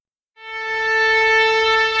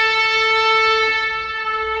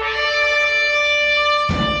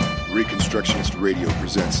Reconstructionist Radio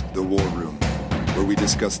presents The War Room, where we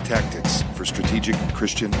discuss tactics for strategic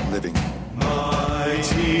Christian living.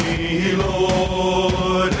 Mighty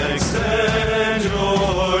Lord, extend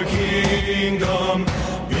your kingdom,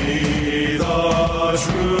 be the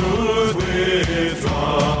truth with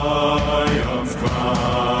triumph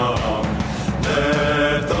crowned.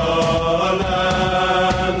 Let the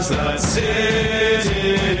lands that sit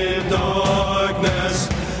in darkness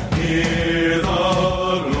hear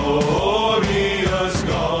the glorious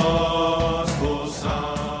gospel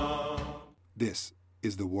sound. This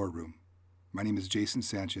is The War Room. My name is Jason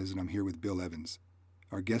Sanchez, and I'm here with Bill Evans.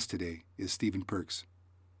 Our guest today is Stephen Perks.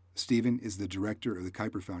 Stephen is the director of the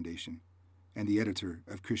Kuyper Foundation and the editor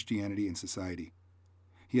of Christianity and Society.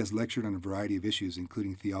 He has lectured on a variety of issues,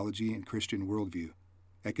 including theology and Christian worldview,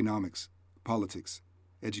 economics, politics,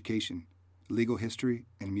 education, legal history,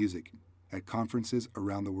 and music at conferences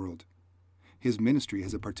around the world. His ministry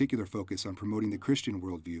has a particular focus on promoting the Christian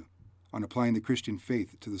worldview, on applying the Christian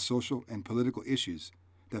faith to the social and political issues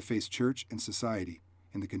that face church and society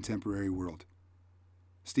in the contemporary world.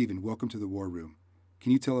 Stephen, welcome to the War Room.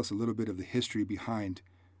 Can you tell us a little bit of the history behind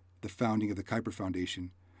the founding of the Kuyper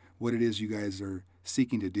Foundation, what it is you guys are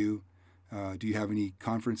seeking to do? Do you have any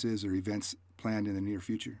conferences or events planned in the near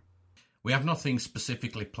future? We have nothing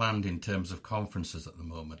specifically planned in terms of conferences at the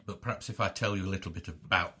moment, but perhaps if I tell you a little bit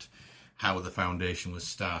about how the foundation was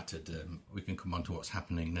started, we can come on to what's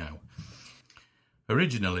happening now.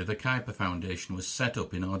 Originally, the Kuyper Foundation was set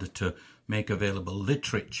up in order to make available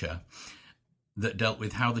literature that dealt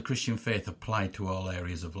with how the Christian faith applied to all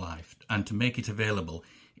areas of life, and to make it available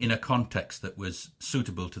in a context that was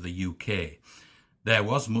suitable to the UK. There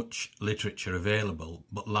was much literature available,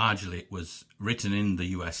 but largely it was written in the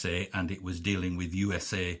USA and it was dealing with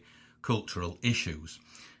USA cultural issues.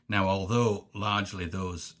 Now, although largely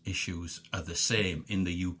those issues are the same in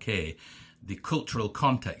the UK, the cultural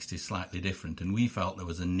context is slightly different, and we felt there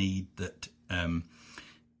was a need that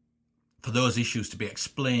for those issues to be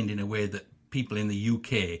explained in a way that people in the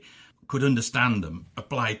UK could understand them,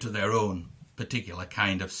 applied to their own particular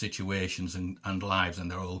kind of situations and lives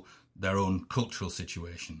and their own cultural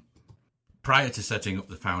situation. Prior to setting up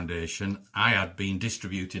the foundation, I had been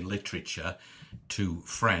distributing literature to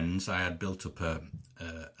friends. I had built up a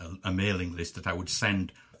mailing list that I would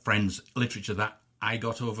send friends literature that I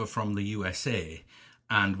got over from the USA,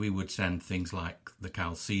 and we would send things like the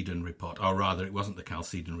Chalcedon Report, or rather it wasn't the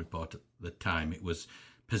Chalcedon Report at the time, it was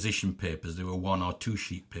position papers. There were 1 or 2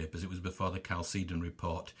 sheet papers. It was before the Chalcedon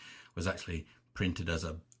Report was actually printed as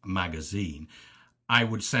a magazine. I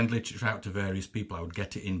would send literature out to various people. I would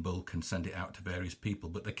get it in bulk and send it out to various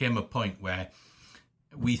people. But there came a point where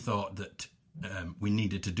we thought that we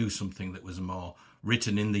needed to do something that was more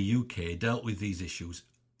written in the UK, dealt with these issues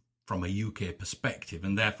from a UK perspective,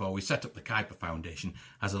 and therefore we set up the Kuyper Foundation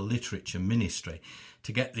as a literature ministry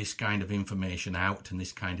to get this kind of information out and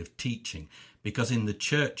this kind of teaching, because in the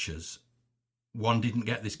churches one didn't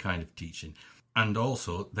get this kind of teaching, and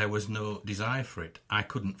also there was no desire for it. I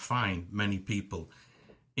couldn't find many people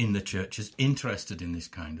in the churches interested in this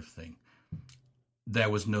kind of thing.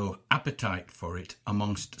 There was no appetite for it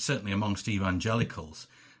certainly amongst evangelicals.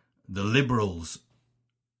 The liberals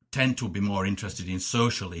tend to be more interested in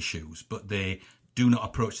social issues, but they do not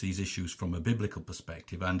approach these issues from a biblical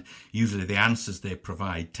perspective, and usually the answers they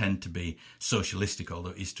provide tend to be socialistic, although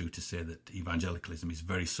it is true to say that evangelicalism is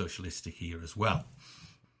very socialistic here as well.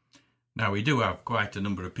 Now, we do have quite a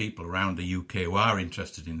number of people around the UK who are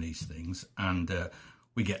interested in these things, and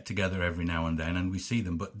we get together every now and then and we see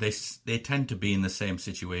them, but they tend to be in the same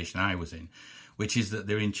situation I was in, which is that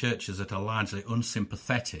they're in churches that are largely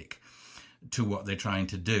unsympathetic to what they're trying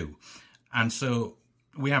to do. And so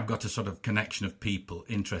we have got a sort of connection of people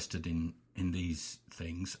interested in these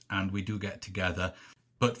things, and we do get together.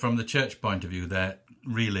 But from the church point of view, there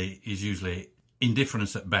really is usually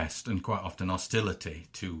indifference at best and quite often hostility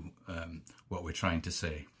to what we're trying to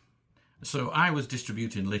say. So I was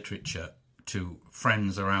distributing literature to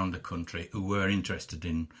friends around the country who were interested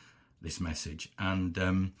in this message,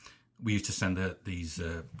 and we used to send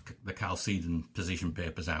the Chalcedon position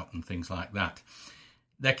papers out and things like that.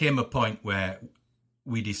 There came a point where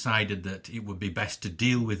we decided that it would be best to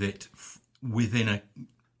deal with it within a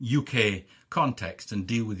UK context and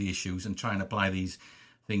deal with the issues and try and apply these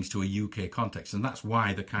things to a UK context. And that's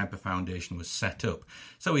why the Kuyper Foundation was set up.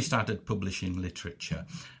 So we started publishing literature,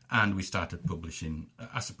 and we started publishing,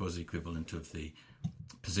 I suppose, the equivalent of the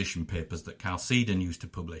position papers that Chalcedon used to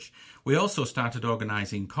publish. We also started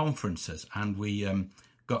organising conferences, and we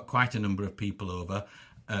got quite a number of people over,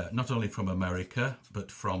 not only from America,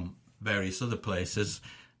 but from various other places,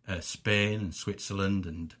 Spain and Switzerland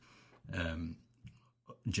and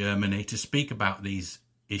Germany to speak about these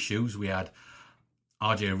issues. We had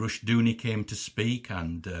R.J. Rushdoony came to speak,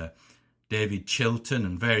 and David Chilton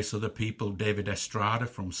and various other people, David Estrada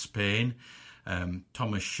from Spain,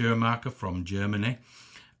 Thomas Schumacher from Germany.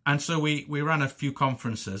 And so we ran a few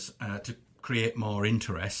conferences to create more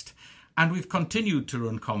interest, and we've continued to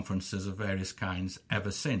run conferences of various kinds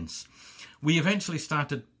ever since. We eventually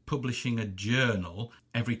started publishing a journal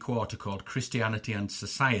every quarter called Christianity and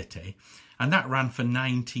Society, and that ran for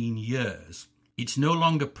 19 years. It's no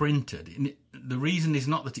longer printed. The reason is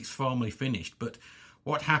not that it's formally finished, but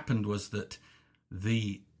what happened was that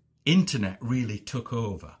the internet really took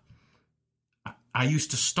over. I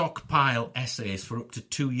used to stockpile essays for up to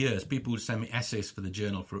 2 years. People would send me essays for the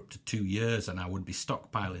journal for up to 2 years, and I would be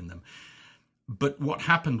stockpiling them. But what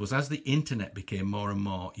happened was, as the internet became more and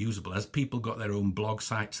more usable, as people got their own blog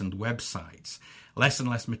sites and websites, less and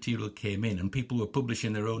less material came in, and people were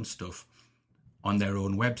publishing their own stuff on their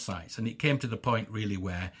own websites. And it came to the point really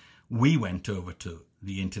where we went over to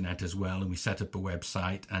the internet as well, and we set up a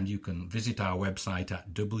website, and you can visit our website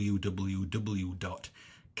at www.kuyper.org.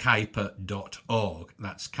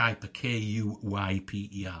 That's Kuyper,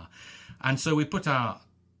 Kuyper. And so we put our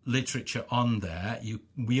literature on there.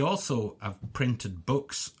 We also have printed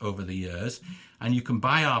books over the years, and you can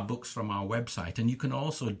buy our books from our website, and you can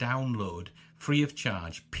also download free of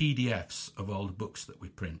charge PDFs of all the books that we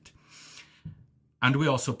print. And we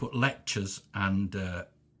also put lectures and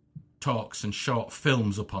talks and short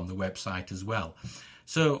films up on the website as well.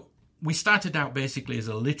 So we started out basically as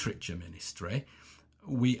a literature ministry.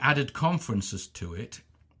 We added conferences to it,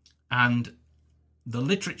 and the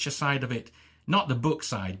literature side of it, not the book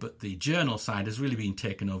side, but the journal side, has really been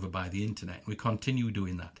taken over by the internet. We continue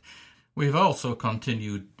doing that. We've also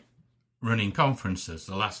continued running conferences.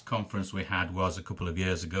 The last conference we had was a couple of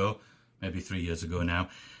years ago, maybe 3 years ago now,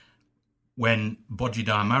 when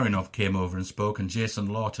Bojidar Marinov came over and spoke, and Jason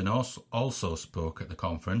Lawton also spoke at the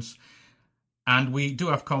conference. And we do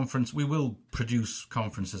have we will produce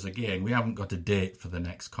conferences again. We haven't got a date for the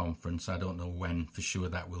next conference. I don't know when for sure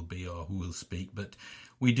that will be or who will speak, but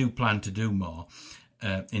we do plan to do more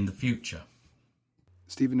in the future.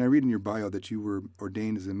 Stephen, I read in your bio that you were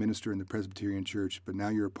ordained as a minister in the Presbyterian Church, but now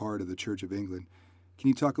you're a part of the Church of England. Can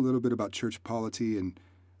you talk a little bit about church polity and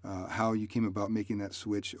how you came about making that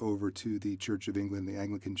switch over to the Church of England, the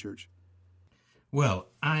Anglican Church? Well,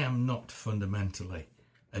 I am not fundamentally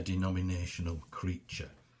a denominational creature.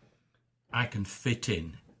 I can fit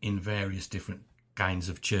in various different kinds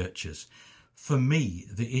of churches. For me,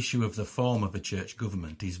 the issue of the form of a church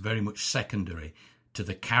government is very much secondary to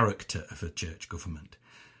the character of a church government.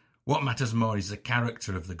 What matters more is the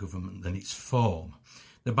character of the government than its form.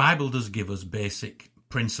 The Bible does give us basic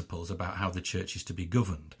principles about how the church is to be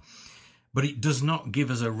governed, but it does not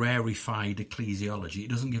give us a rarefied ecclesiology. It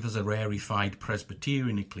doesn't give us a rarefied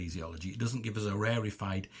Presbyterian ecclesiology. It doesn't give us a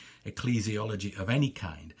rarefied ecclesiology of any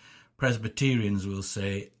kind. Presbyterians will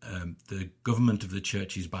say the government of the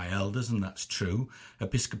church is by elders, and that's true.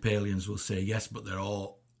 Episcopalians will say yes, but there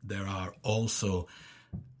are also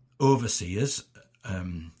overseers,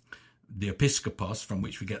 the episkopos, from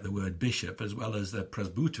which we get the word bishop, as well as the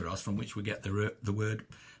presbyteros, from which we get the word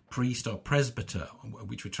priest or presbyter,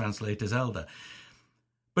 which we translate as elder.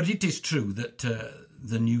 But it is true that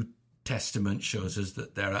the New Testament shows us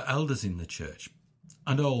that there are elders in the church,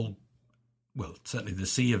 and certainly the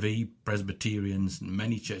C of E, Presbyterians, and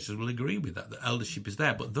many churches will agree with that eldership is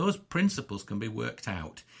there, but those principles can be worked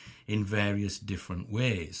out in various different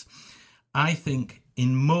ways. I think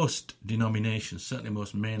in most denominations, certainly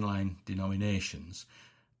most mainline denominations,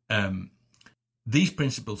 these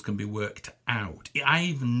principles can be worked out. I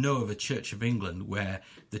even know of a Church of England where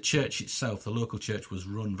the church itself, the local church, was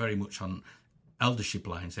run very much on eldership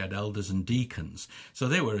lines. They had elders and deacons. So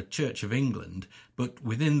they were a Church of England, but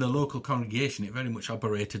within the local congregation, it very much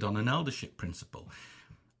operated on an eldership principle.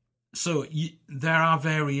 So there are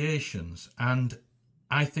variations, and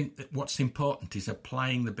I think that what's important is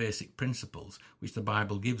applying the basic principles which the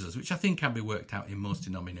Bible gives us, which I think can be worked out in most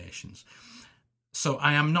denominations. So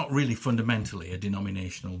I am not really fundamentally a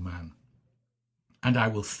denominational man, and I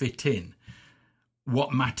will fit in.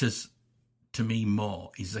 What matters to me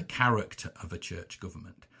more is the character of a church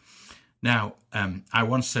government. Now, I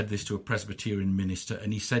once said this to a Presbyterian minister,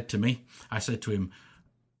 and he said to me, I said to him,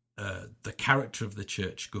 the character of the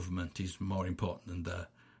church government is more important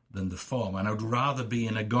than the form, and I'd rather be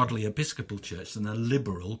in a godly Episcopal church than a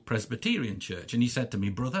liberal Presbyterian church. And he said to me,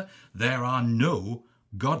 brother, there are no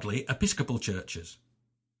godly Episcopal churches.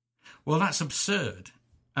 Well, that's absurd.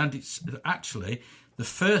 And it's actually the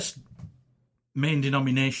first main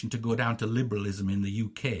denomination to go down to liberalism in the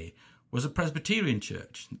UK was a Presbyterian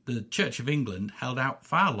church. The Church of England held out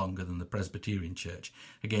far longer than the Presbyterian church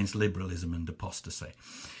against liberalism and apostasy.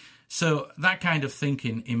 So that kind of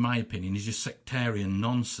thinking, in my opinion, is just sectarian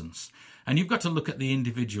nonsense. And you've got to look at the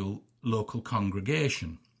individual local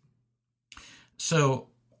congregation. So,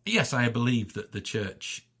 yes, I believe that the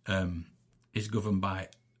church is governed by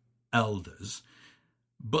elders,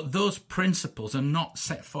 but those principles are not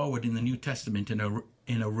set forward in the New Testament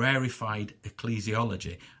in a rarefied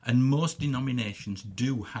ecclesiology, and most denominations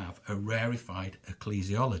do have a rarefied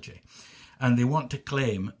ecclesiology, and they want to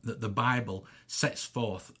claim that the Bible sets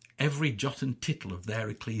forth every jot and tittle of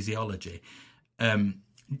their ecclesiology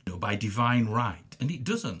by divine right, and it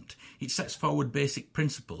doesn't. It sets forward basic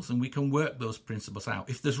principles, and we can work those principles out.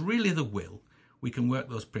 If there's really the will, we can work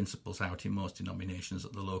those principles out in most denominations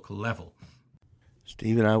at the local level.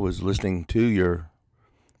 Stephen, I was listening to your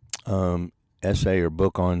essay or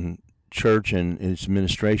book on church and its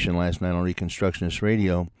administration last night on Reconstructionist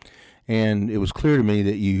Radio, and it was clear to me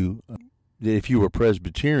that if you were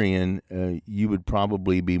Presbyterian, you would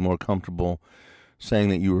probably be more comfortable saying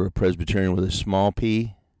that you were a Presbyterian with a small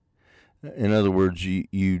p. In other words,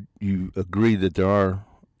 you agree that there are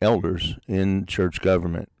elders in church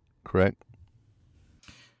government, correct?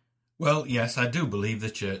 Well, yes, I do believe the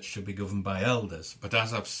church should be governed by elders, but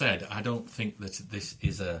as I've said, I don't think that this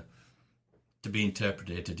is to be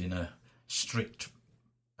interpreted in a strict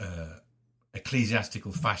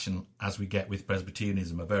ecclesiastical fashion as we get with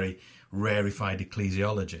Presbyterianism, a very rarefied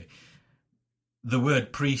ecclesiology. The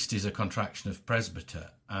word priest is a contraction of presbyter,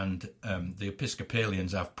 and the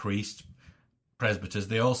Episcopalians have priests, presbyters.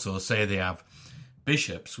 They also say they have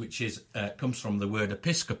bishops, which comes from the word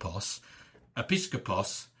episkopos.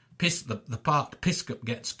 Episkopos, the part episcop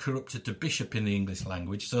gets corrupted to bishop in the English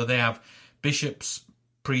language, so they have bishops,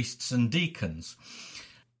 priests and deacons.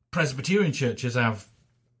 Presbyterian churches have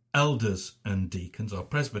elders and deacons, or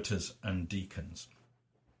presbyters and deacons.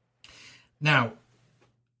 Now,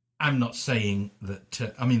 I'm not saying that,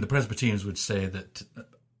 the Presbyterians would say that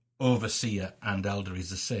overseer and elder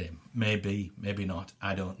is the same. Maybe, maybe not,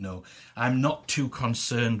 I don't know. I'm not too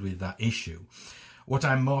concerned with that issue. What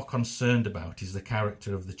I'm more concerned about is the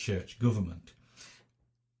character of the church government.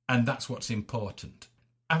 And that's what's important.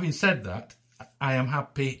 Having said that, I am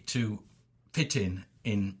happy to fit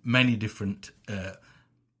in many different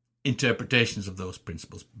interpretations of those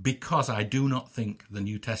principles, because I do not think the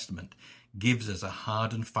New Testament gives us a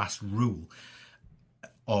hard and fast rule,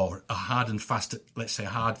 or a hard and fast, let's say,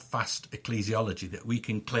 hard, fast ecclesiology that we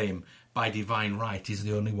can claim by divine right is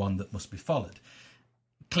the only one that must be followed.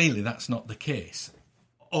 Clearly, that's not the case.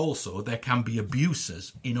 Also, there can be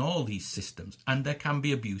abuses in all these systems, and there can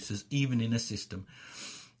be abuses even in a system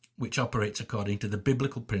which operates according to the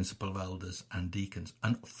biblical principle of elders and deacons.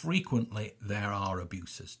 And frequently there are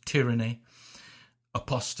abuses. Tyranny,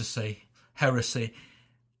 apostasy, heresy.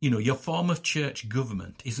 Your form of church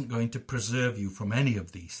government isn't going to preserve you from any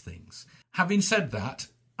of these things. Having said that,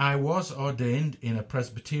 I was ordained in a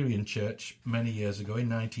Presbyterian church many years ago in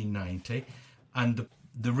 1990, and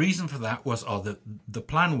the reason for that was, the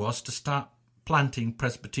plan was to start planting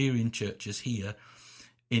Presbyterian churches here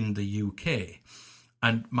in the UK.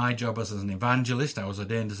 And my job as an evangelist, I was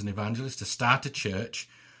ordained as an evangelist, to start a church,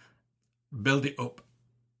 build it up,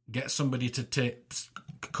 get somebody to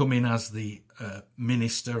come in as the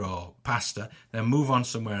minister or pastor, then move on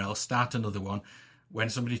somewhere else, start another one. When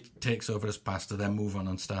somebody takes over as pastor, then move on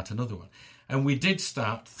and start another one. And we did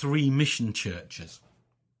start 3 mission churches.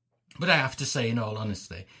 But I have to say, in all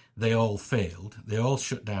honesty, they all failed. They all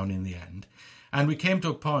shut down in the end. And we came to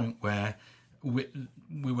a point where we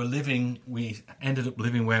ended up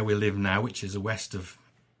living where we live now, which is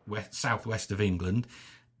southwest of England,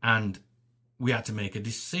 and we had to make a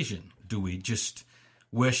decision. Do we just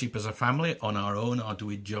worship as a family on our own, or do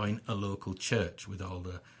we join a local church with all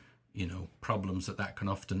the problems that can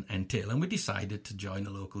often entail? And we decided to join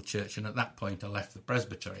a local church, and at that point I left the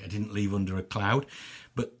presbytery. I didn't leave under a cloud,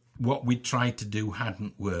 but what we tried to do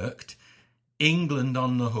hadn't worked. England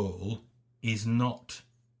on the whole is not...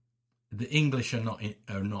 The English are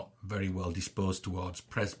not very well disposed towards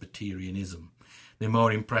Presbyterianism. They're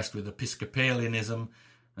more impressed with Episcopalianism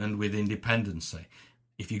and with independency.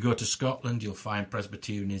 If you go to Scotland, you'll find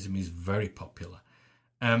Presbyterianism is very popular.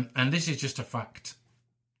 And this is just a fact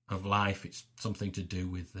of life. It's something to do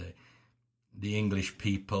with the English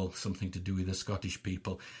people, something to do with the Scottish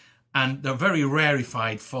people. And the very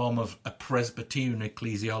rarefied form of a Presbyterian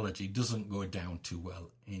ecclesiology doesn't go down too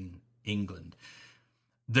well in England.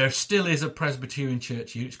 There still is a Presbyterian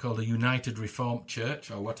church here. It's called the United Reformed Church,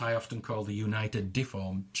 or what I often call the United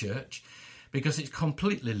Deformed Church, because it's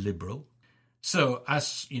completely liberal. So,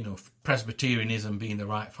 as you know, Presbyterianism being the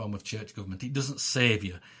right form of church government, it doesn't save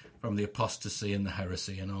you from the apostasy and the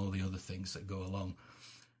heresy and all the other things that go along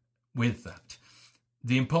with that.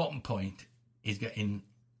 The important point is getting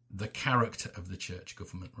the character of the church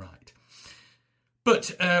government right.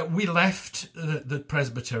 But we left the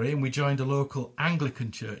presbytery and we joined a local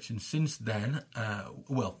Anglican church, and since then,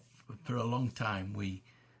 for a long time we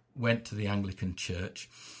went to the Anglican church.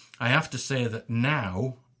 I have to say that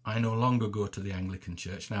now I no longer go to the Anglican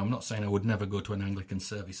church. Now, I'm not saying I would never go to an Anglican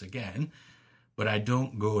service again, but I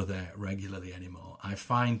don't go there regularly anymore. I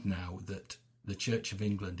find now that the Church of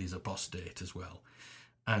England is apostate as well.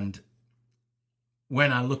 And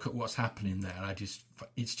when I look at what's happening there,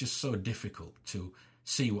 it's just so difficult to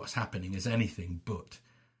see what's happening as anything but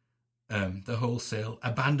the wholesale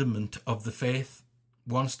abandonment of the faith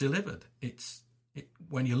once delivered.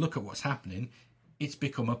 When you look at what's happening, it's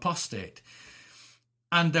become apostate.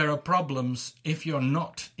 And there are problems if you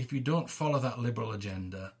don't follow that liberal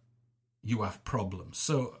agenda, you have problems.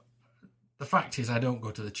 So the fact is, I don't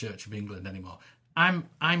go to the Church of England anymore.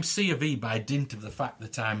 I'm C of E by dint of the fact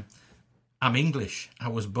that I'm English. I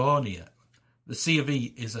was born here. The C of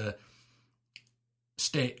E is a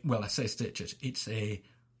state. Well, I say state church. It's a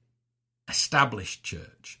established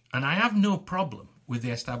church, and I have no problem with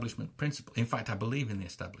the establishment principle. In fact, I believe in the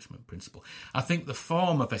establishment principle. I think the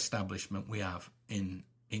form of establishment we have in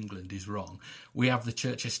England is wrong. We have the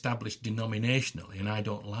church established denominationally, and I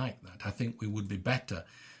don't like that. I think we would be better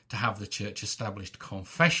to have the church established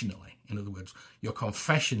confessionally. In other words, your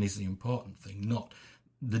confession is the important thing, not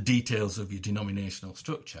the details of your denominational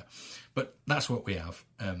structure. But that's what we have.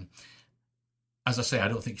 As I say, I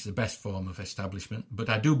don't think it's the best form of establishment, but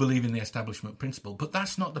I do believe in the establishment principle. But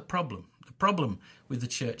that's not the problem. The problem with the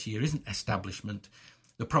church here isn't establishment.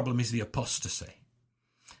 The problem is the apostasy.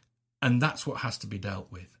 And that's what has to be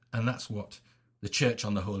dealt with. And that's what the church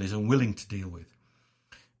on the whole is unwilling to deal with.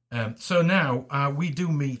 So now we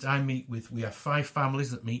have 5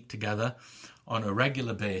 families that meet together on a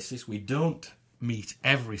regular basis. We don't meet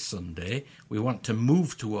every Sunday. We want to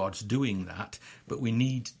move towards doing that, but we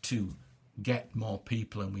need to get more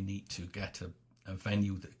people and we need to get a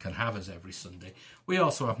venue that can have us every Sunday. We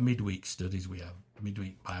also have midweek studies, we have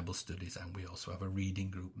midweek Bible studies, and we also have a reading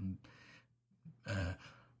group. And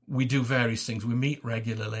we do various things. We meet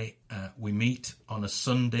regularly. We meet on a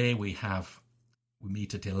Sunday. We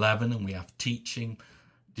meet at 11 and we have teaching,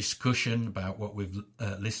 discussion about what we've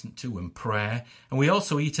listened to, and prayer. And we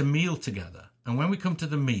also eat a meal together. And when we come to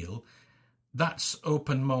the meal, that's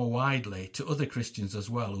open more widely to other Christians as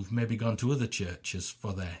well, who've maybe gone to other churches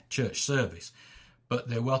for their church service, but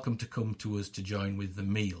they're welcome to come to us to join with the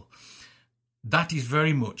meal. That is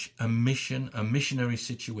very much a missionary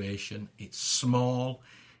situation. It's small,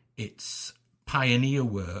 it's pioneer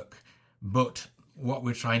work, but what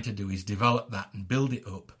we're trying to do is develop that and build it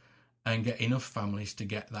up and get enough families to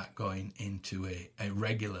get that going into a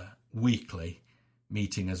regular weekly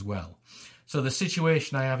meeting as well. So the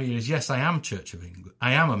situation I have here is, yes, I am Church of England.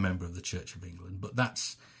 I am a member of the Church of England, but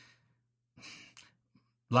that's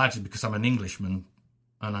largely because I'm an Englishman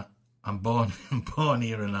and I'm born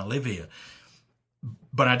here and I live here.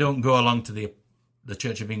 But I don't go along to the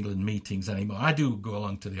Church of England meetings anymore. I do go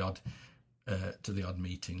along to the odd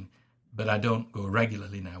meeting, but I don't go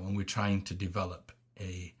regularly now, and we're trying to develop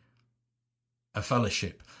a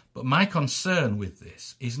fellowship. But my concern with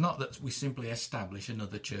this is not that we simply establish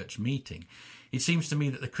another church meeting. It seems to me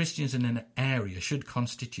that the Christians in an area should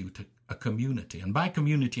constitute a community. And by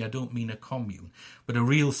community, I don't mean a commune, but a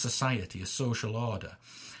real society, a social order.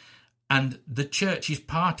 And the church is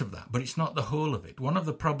part of that, but it's not the whole of it. One of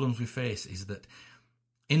the problems we face is that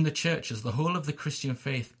in the churches, the whole of the Christian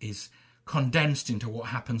faith is condensed into what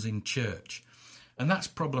happens in church. And that's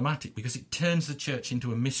problematic because it turns the church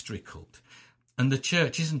into a mystery cult. And the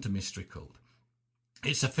church isn't a mystery cult.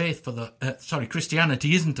 It's a faith for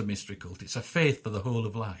Christianity isn't a mystery cult. It's a faith for the whole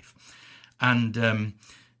of life. And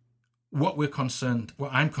what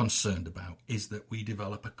I'm concerned about is that we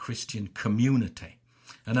develop a Christian community.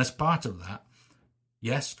 And as part of that,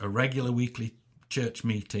 yes, a regular weekly church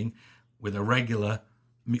meeting with a regular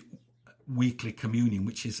weekly communion,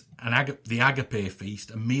 which is the agape feast,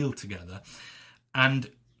 a meal together.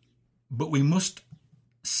 But we must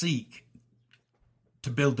seek to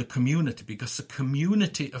build the community, because the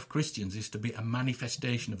community of Christians is to be a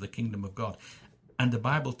manifestation of the kingdom of God. And the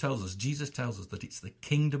Bible tells us, Jesus tells us, that it's the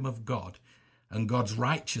kingdom of God and God's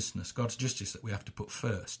righteousness, God's justice that we have to put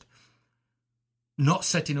first. Not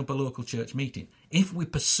setting up a local church meeting. If we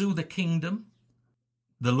pursue the kingdom,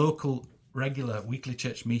 the local regular weekly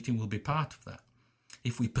church meeting will be part of that.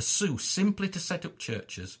 If we pursue simply to set up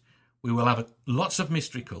churches We will have lots of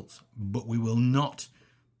mystery cults, but we will not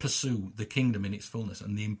pursue the kingdom in its fullness.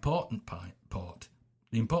 And the important part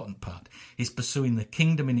is pursuing the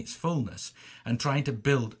kingdom in its fullness and trying to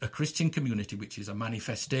build a Christian community which is a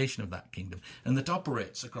manifestation of that kingdom and that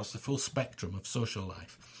operates across the full spectrum of social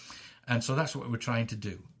life. And so that's what we're trying to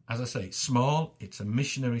do. As I say, it's small, it's a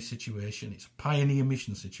missionary situation, it's a pioneer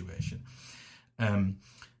mission situation. And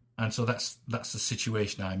so that's the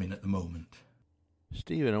situation I'm in at the moment.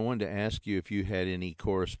 Stephen, I wanted to ask you if you had any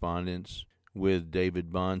correspondence with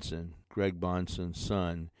David Bahnsen, Greg Bahnsen's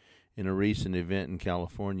son. In a recent event in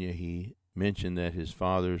California, he mentioned that his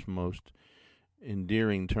father's most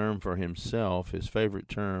endearing term for himself, his favorite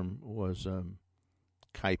term, was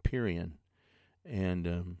Kuyperian.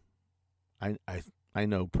 And I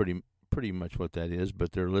know pretty much what that is,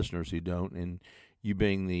 but there are listeners who don't. And you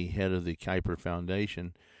being the head of the Kuyper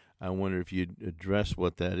Foundation, I wonder if you'd address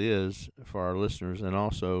what that is for our listeners, and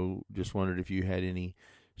also just wondered if you had any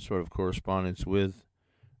sort of correspondence with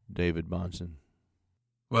David Bahnsen.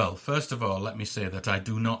 Well, first of all, let me say that I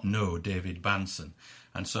do not know David Bahnsen,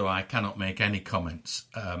 and so I cannot make any comments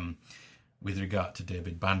with regard to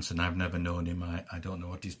David Bahnsen. I've never known him. I don't know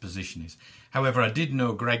what his position is. However, I did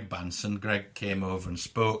know Greg Bahnsen. Greg came over and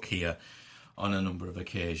spoke here on a number of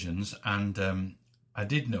occasions, and I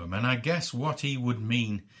did know him. And I guess what he would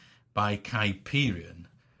mean by Kuyperian,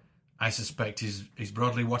 I suspect, is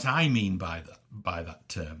broadly what I mean by that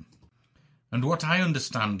term. And what I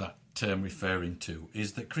understand that term referring to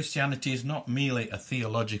is that Christianity is not merely a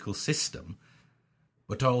theological system,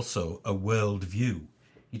 but also a worldview.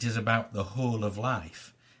 It is about the whole of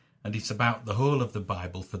life, and it's about the whole of the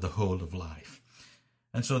Bible for the whole of life.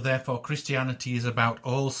 And so therefore Christianity is about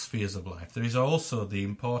all spheres of life. There is also the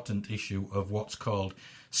important issue of what's called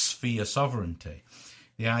sphere sovereignty,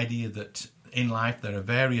 the idea that in life there are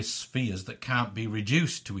various spheres that can't be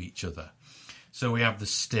reduced to each other. So we have the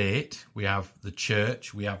state, we have the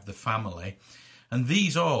church, we have the family, and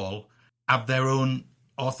these all have their own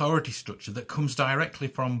authority structure that comes directly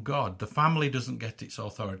from God. The family doesn't get its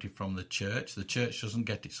authority from the church doesn't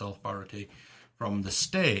get its authority from the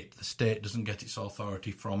state doesn't get its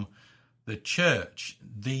authority from the church.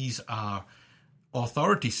 These are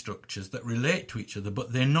authority structures that relate to each other,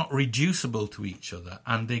 but they're not reducible to each other,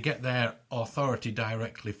 and they get their authority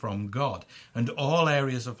directly from God. And all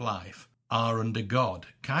areas of life are under God.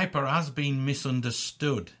 Kuyper has been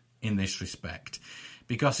misunderstood in this respect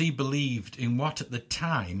because he believed in what at the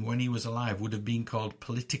time when he was alive would have been called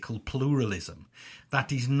political pluralism.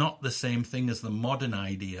 That is not the same thing as the modern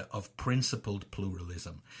idea of principled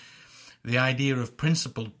pluralism. The idea of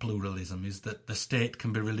principled pluralism is that the state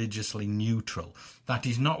can be religiously neutral. That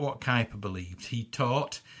is not what Kuyper believed. He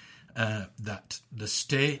taught that the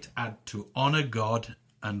state had to honour God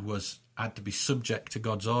and had to be subject to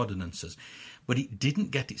God's ordinances. But it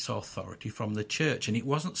didn't get its authority from the church, and it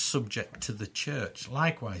wasn't subject to the church.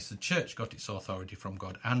 Likewise, the church got its authority from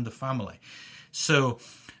God and the family. So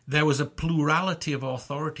there was a plurality of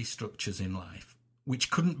authority structures in life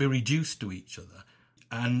which couldn't be reduced to each other,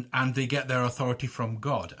 and they get their authority from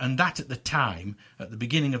God. And that at the time, at the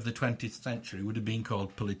beginning of the 20th century, would have been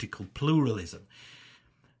called political pluralism.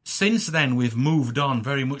 Since then, we've moved on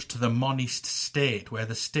very much to the monist state, where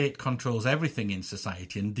the state controls everything in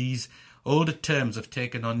society, and these older terms have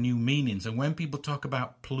taken on new meanings. And when people talk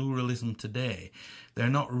about pluralism today, they're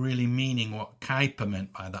not really meaning what Kuyper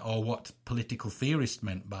meant by that or what political theorists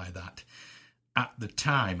meant by that at the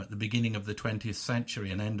time, at the beginning of the 20th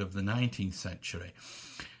century and end of the 19th century.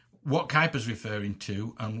 What Kuyper's referring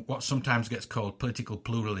to, and what sometimes gets called political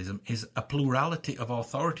pluralism, is a plurality of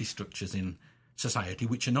authority structures in society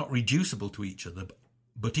which are not reducible to each other,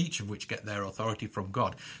 but each of which get their authority from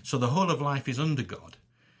God. So the whole of life is under God,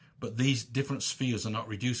 but these different spheres are not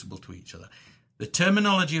reducible to each other. The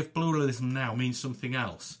terminology of pluralism now means something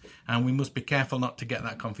else, and we must be careful not to get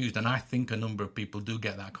that confused. And I think a number of people do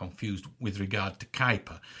get that confused with regard to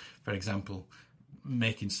Kuyper. For example,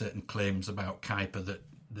 making certain claims about Kuyper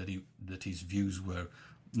that his views were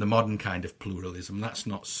the modern kind of pluralism. That's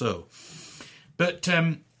not so. But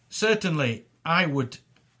certainly I would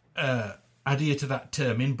adhere to that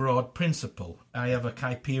term in broad principle. I have a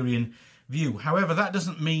Kuyperian view. However, that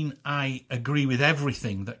doesn't mean I agree with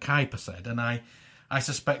everything that Kuyper said, and I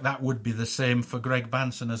suspect that would be the same for Greg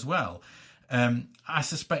Bahnsen as well. I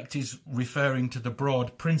suspect he's referring to the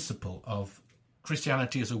broad principle of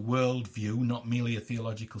Christianity as a worldview, not merely a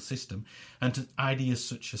theological system, and to ideas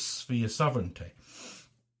such as sphere sovereignty.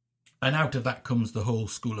 And out of that comes the whole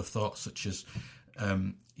school of thought, such as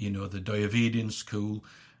the Doyevedian school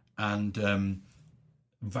and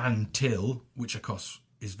Van Til, which of course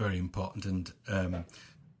is very important, and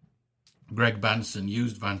Greg Bahnsen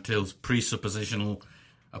used Van Til's presuppositional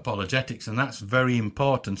apologetics, and that's very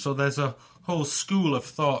important. So there's a whole school of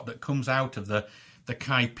thought that comes out of the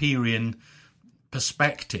Kuyperian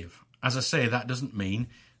perspective. As I say, that doesn't mean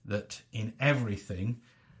that in everything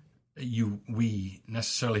we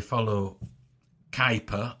necessarily follow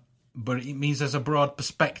Kuyper, but it means there's a broad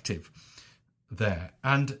perspective there.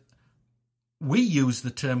 And we use the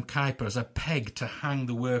term Kuyper as a peg to hang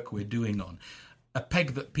the work we're doing on, a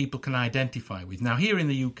peg that people can identify with. Now, here in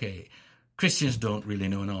the UK, Christians don't really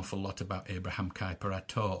know an awful lot about Abraham Kuyper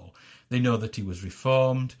at all. They know that he was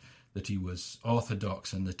Reformed, that he was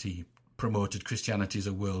Orthodox, and that he promoted Christianity as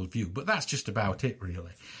a worldview. But that's just about it,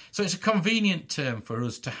 really. So it's a convenient term for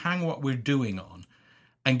us to hang what we're doing on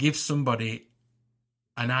and give somebody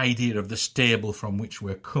an idea of the stable from which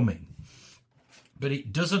we're coming. But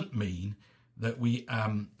it doesn't mean that we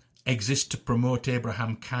exist to promote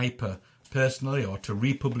Abraham Kuyper personally or to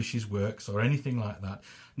republish his works or anything like that.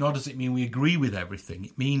 Nor does it mean we agree with everything.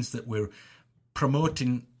 It means that we're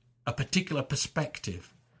promoting a particular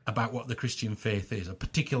perspective about what the Christian faith is, a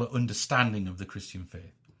particular understanding of the Christian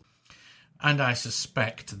faith. And I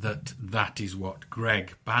suspect that that is what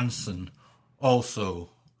Greg Bahnsen also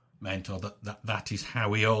meant, or that is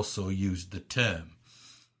how he also used the term.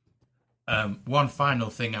 One final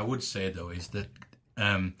thing I would say, though, is that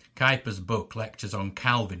Kuyper's book, Lectures on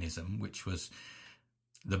Calvinism, which was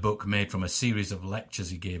the book made from a series of lectures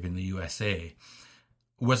he gave in the USA,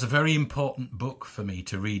 was a very important book for me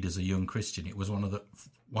to read as a young Christian. It was one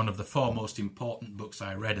of the four most important books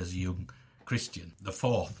I read as a young Christian, the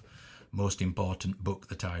fourth most important book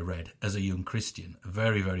that I read as a young Christian. A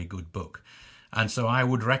very, very good book. And so I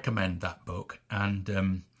would recommend that book,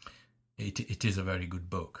 and it is a very good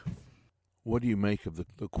book. What do you make of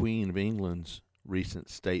the Queen of England's recent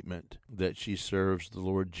statement that she serves the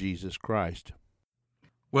Lord Jesus Christ?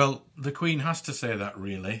 Well, the Queen has to say that,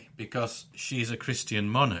 really, because she's a Christian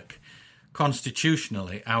monarch.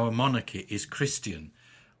 Constitutionally, our monarchy is Christian.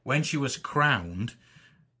 When she was crowned,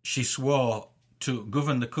 she swore to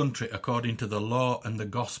govern the country according to the law and the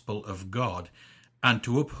gospel of God, and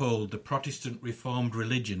to uphold the Protestant Reformed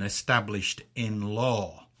religion established in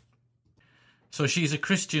law. So she's a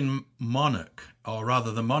Christian monarch, or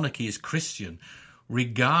rather the monarchy is Christian,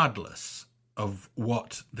 regardless of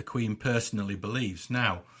what the Queen personally believes.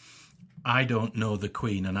 Now, I don't know the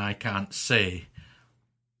Queen, and I can't say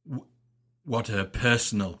what her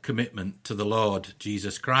personal commitment to the Lord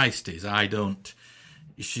Jesus Christ is.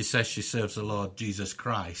 She says she serves the Lord Jesus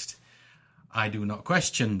Christ. I do not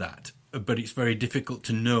question that, but it's very difficult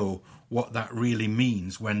to know what that really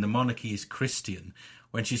means when the monarchy is Christian,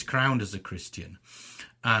 when she's crowned as a Christian,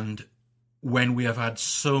 and when we have had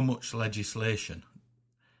so much legislation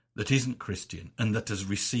that isn't Christian and that has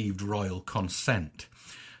received royal consent.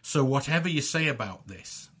 So whatever you say about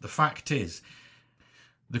this, the fact is,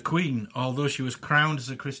 the Queen, although she was crowned as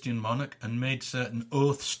a Christian monarch and made certain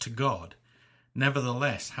oaths to God,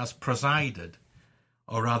 nevertheless has presided,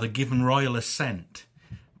 or rather given royal assent,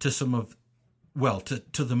 to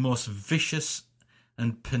to the most vicious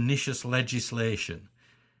and pernicious legislation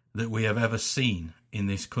that we have ever seen in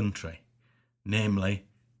this country, namely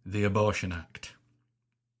the Abortion Act.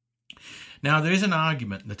 Now, there is an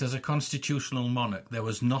argument that as a constitutional monarch, there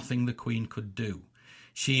was nothing the Queen could do.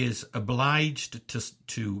 She is obliged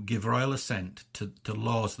to give royal assent to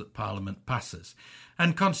laws that Parliament passes,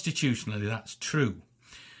 and constitutionally that's true.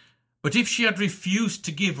 But if she had refused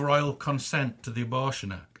to give royal consent to the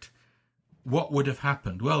Abortion Act, what would have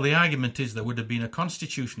happened? Well, the argument is there would have been a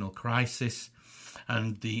constitutional crisis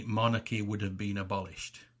and the monarchy would have been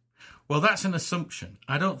abolished. Well, that's an assumption.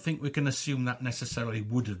 I don't think we can assume that necessarily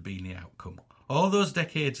would have been the outcome. All those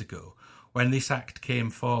decades ago, when this act came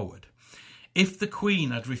forward, if the Queen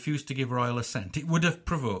had refused to give royal assent, it would have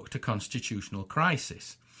provoked a constitutional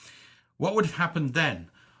crisis. What would have happened then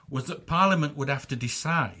was that Parliament would have to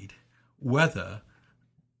decide whether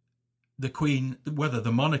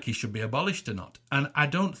the monarchy should be abolished or not. And I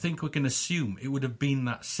don't think we can assume it would have been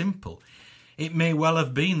that simple. It may well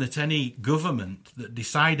have been that any government that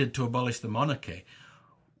decided to abolish the monarchy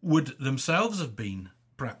would themselves have been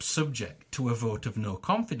perhaps subject to a vote of no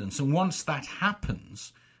confidence. And once that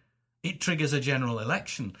happens, it triggers a general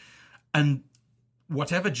election. And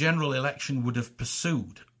whatever general election would have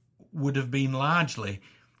pursued would have been largely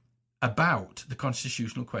about the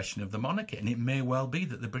constitutional question of the monarchy. And it may well be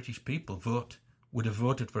that the British people would have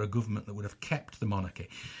voted for a government that would have kept the monarchy.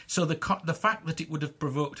 So the fact that it would have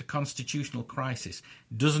provoked a constitutional crisis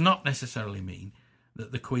does not necessarily mean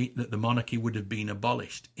that the monarchy would have been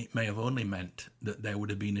abolished. It may have only meant that there would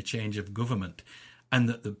have been a change of government and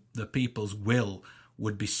that the people's will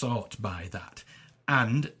would be sought by that.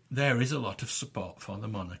 And there is a lot of support for the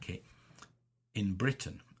monarchy in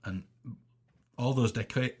Britain. And all those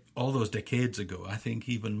decades ago, I think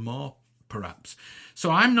even more, perhaps. So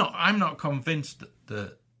I'm not convinced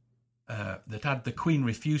that had the Queen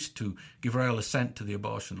refused to give royal assent to the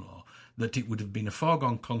abortion law, that it would have been a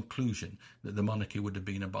foregone conclusion that the monarchy would have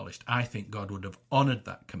been abolished. I think God would have honoured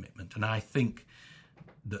that commitment, and I think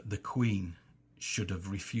that the Queen should have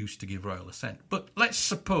refused to give royal assent. But let's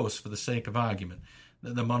suppose, for the sake of argument,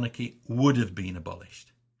 that the monarchy would have been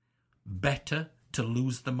abolished. Better to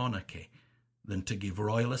lose the monarchy than to give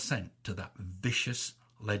royal assent to that vicious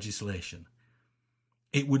legislation.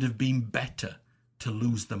 It would have been better to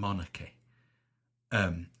lose the monarchy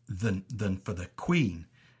than for the Queen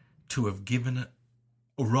to have given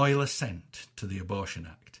a royal assent to the Abortion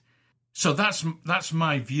Act. So that's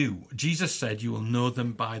my view. Jesus said, "You will know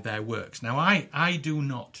them by their works." Now, I do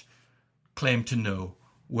not claim to know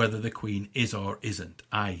whether the Queen is or isn't.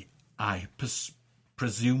 I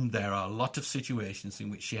presume there are a lot of situations in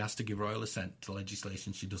which she has to give royal assent to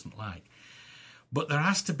legislation she doesn't like. But there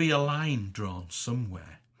has to be a line drawn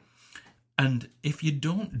somewhere. And if you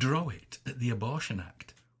don't draw it at the Abortion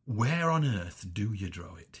Act, where on earth do you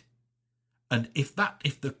draw it? And if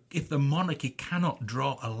the monarchy cannot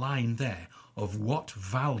draw a line there of what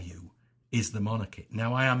value is the monarchy.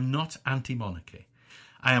 Now, I am not anti-monarchy.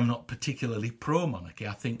 I am not particularly pro-monarchy.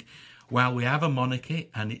 I think while we have a monarchy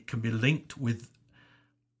and it can be linked with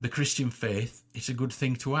the Christian faith, it's a good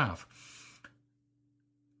thing to have.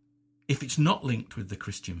 If it's not linked with the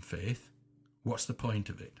Christian faith, what's the point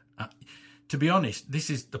of it? To be honest, this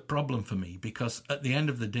is the problem for me, because at the end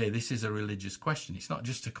of the day, this is a religious question. It's not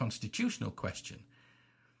just a constitutional question.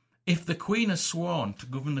 If the Queen has sworn to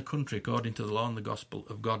govern the country according to the law and the gospel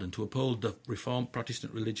of God and to uphold the Reformed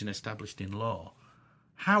Protestant religion established in law,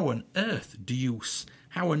 how on earth do you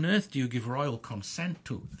give royal consent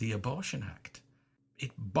to the Abortion Act?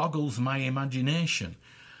 It boggles my imagination.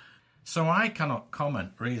 So I cannot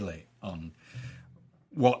comment really on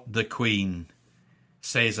what the Queen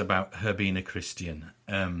says about her being a Christian.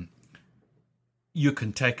 You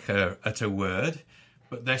can take her at her word,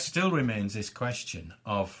 but there still remains this question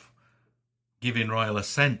of giving royal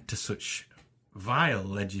assent to such vile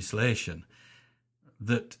legislation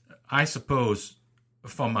that I suppose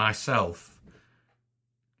for myself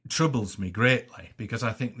troubles me greatly, because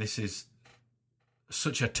I think this is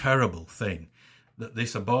such a terrible thing, that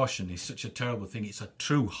this abortion is such a terrible thing. It's a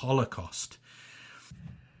true Holocaust.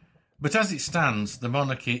 But as it stands, the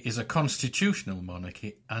monarchy is a constitutional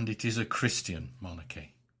monarchy, and it is a Christian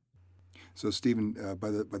monarchy. So, Stephen, by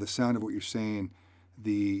the sound of what you're saying,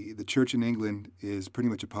 the church in England is pretty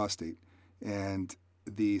much apostate, and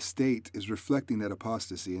the state is reflecting that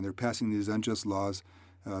apostasy, and they're passing these unjust laws,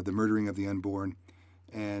 the murdering of the unborn,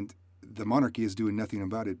 and the monarchy is doing nothing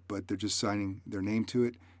about it, but they're just signing their name to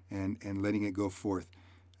it and letting it go forth.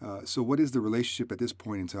 So what is the relationship at this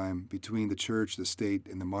point in time between the church, the state,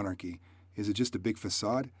 and the monarchy? Is it just a big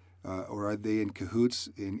facade, or are they in cahoots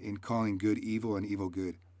in calling good evil and evil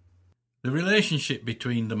good? The relationship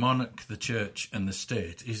between the monarch, the church, and the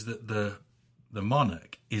state is that the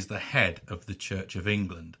monarch is the head of the Church of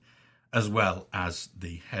England, as well as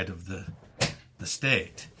the head of the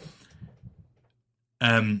state.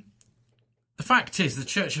 The fact is, the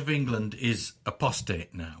Church of England is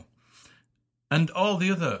apostate now. And all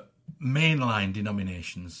the other mainline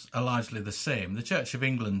denominations are largely the same. The Church of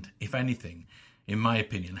England, if anything, in my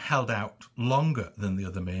opinion, held out longer than the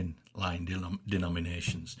other mainline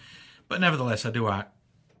denominations. But nevertheless,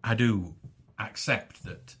 I do accept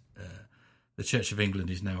that the Church of England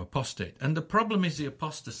is now apostate. And the problem is the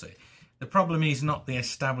apostasy. The problem is not the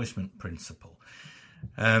establishment principle.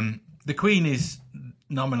 The Queen is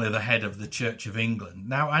nominally the head of the Church of England.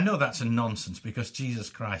 Now, I know that's a nonsense because Jesus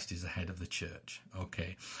Christ is the head of the church,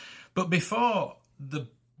 okay? But before the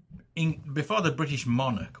British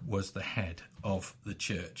monarch was the head of the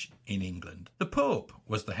church in England, the Pope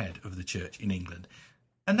was the head of the church in England.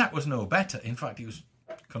 And that was no better. In fact, it was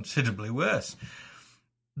considerably worse.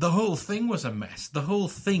 The whole thing was a mess. The whole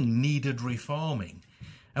thing needed reforming.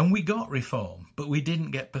 And we got reform, but we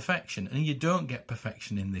didn't get perfection. And you don't get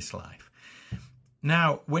perfection in this life.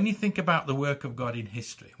 Now, when you think about the work of God in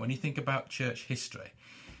history, when you think about church history,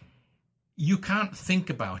 you can't think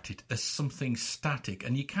about it as something static,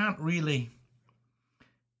 and you can't really,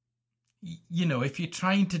 if you're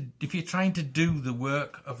trying to do the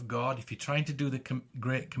work of God, if you're trying to do the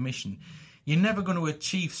Great Commission, you're never going to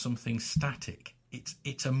achieve something static.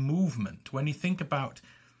 It's a movement. When you think about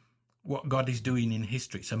what God is doing in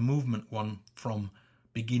history, it's a movement, one from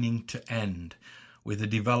beginning to end, with a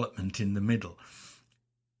development in the middle.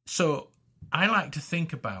 So I like to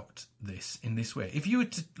think about this in this way. If you were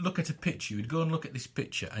to look at a picture, you'd go and look at this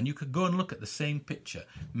picture, and you could go and look at the same picture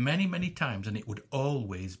many, many times, and it would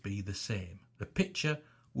always be the same. The picture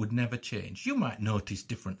would never change. You might notice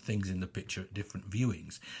different things in the picture at different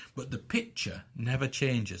viewings, but the picture never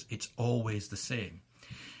changes. It's always the same.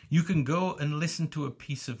 You can go and listen to a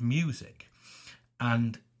piece of music,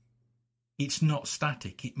 and it's not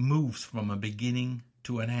static. It moves from a beginning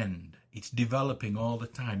to an end. It's developing all the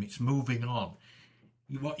time. It's moving on.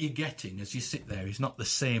 What you're getting as you sit there is not the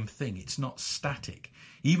same thing. It's not static.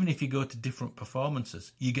 Even if you go to different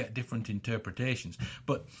performances, you get different interpretations.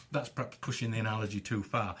 But that's perhaps pushing the analogy too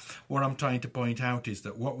far. What I'm trying to point out is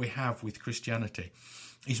that what we have with Christianity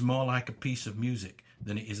is more like a piece of music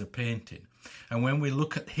than it is a painting. And when we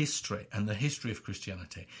look at history and the history of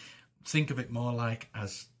Christianity, think of it more like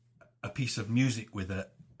as a piece of music with a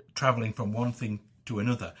travelling from one thing to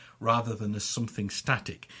another rather than as something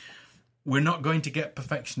static. We're not going to get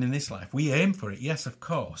perfection in this life. We aim for it, yes, of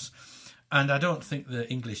course. And I don't think the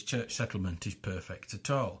English church settlement is perfect at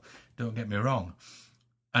all. Don't get me wrong.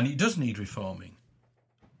 And it does need reforming,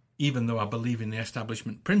 even though I believe in the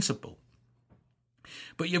establishment principle.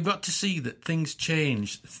 But you've got to see that things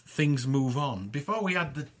change, things move on. Before we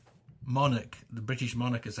had the monarch, the British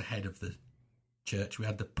monarch as the head of the church, we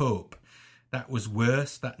had the Pope. That was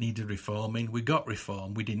worse, that needed reforming. We got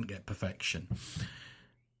reform, we didn't get perfection.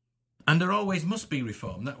 And there always must be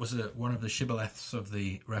reform. That was one of the shibboleths of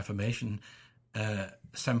the Reformation,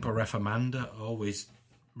 Semper Reformanda, always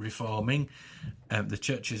reforming. The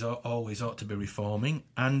churches always ought to be reforming.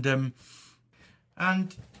 And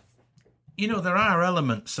you know, there are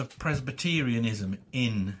elements of Presbyterianism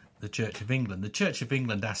in the Church of England. The Church of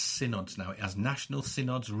England has synods now. It has national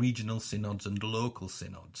synods, regional synods, and local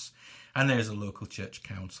synods. And there's a local church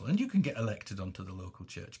council. And you can get elected onto the local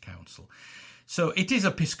church council. So it is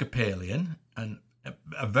Episcopalian, and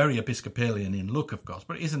a very Episcopalian in look, of course,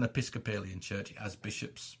 but it is an Episcopalian church. It has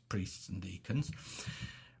bishops, priests, and deacons.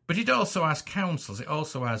 But it also has councils. It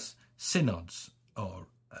also has synods, or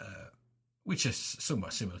which is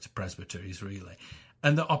somewhat similar to presbyteries, really,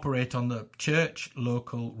 and that operate on the church,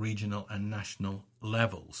 local, regional, and national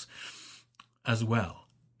levels as well.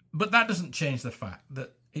 But that doesn't change the fact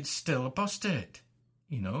that it's still apostate.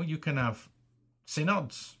 You know, you can have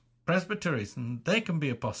synods, presbyteries, and they can be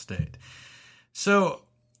apostate. So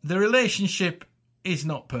the relationship is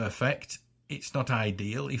not perfect. It's not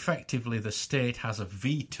ideal. Effectively, the state has a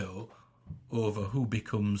veto over who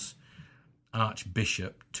becomes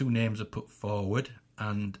archbishop. 2 names are put forward,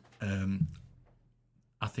 and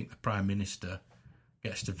I think the Prime Minister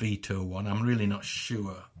gets to veto one. I'm really not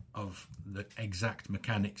sure of the exact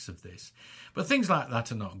mechanics of this. But things like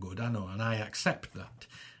that are not good, I know, and I accept that.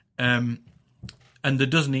 And there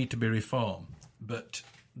does need to be reform, but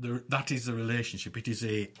that is the relationship. It is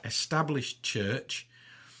a established church,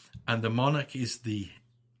 and the monarch is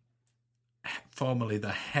formally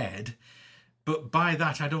the head. But by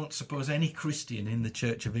that, I don't suppose any Christian in the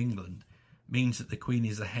Church of England means that the Queen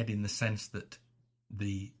is the head in the sense that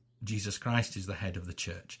Jesus Christ is the head of the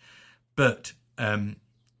church. But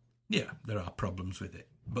yeah, there are problems with it.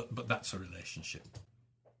 But that's a relationship.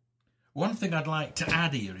 One thing I'd like to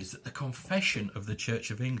add here is that the Confession of the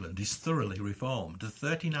Church of England is thoroughly reformed. The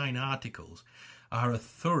 39 articles are a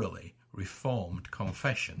thoroughly reformed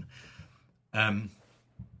confession. And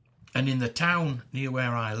in the town near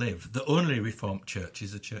where I live, the only reformed church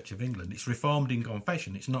is the Church of England. It's reformed in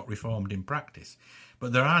confession, it's not reformed in practice.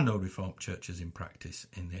 But there are no reformed churches in practice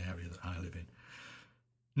in the area that I live in.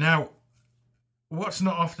 Now, what's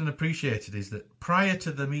not often appreciated is that prior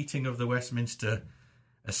to the meeting of the Westminster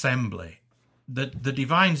Assembly, the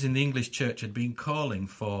divines in the English church had been calling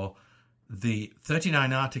for the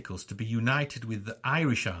 39 articles to be united with the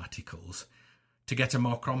Irish articles to get a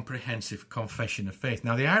more comprehensive confession of faith.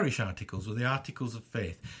 Now, the Irish articles were the articles of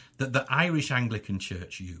faith that the Irish Anglican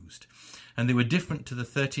Church used, and they were different to the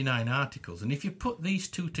 39 articles. And if you put these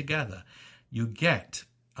two together, you get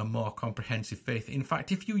a more comprehensive faith. In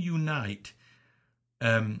fact, if you unite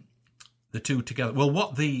the two together, well,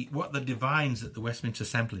 what the divines at the Westminster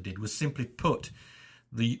Assembly did was simply put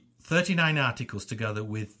the 39 articles together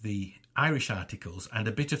with the Irish articles and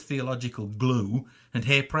a bit of theological glue, and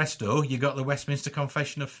hey presto, you got the Westminster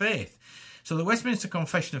Confession of Faith. So the Westminster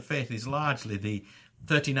Confession of Faith is largely the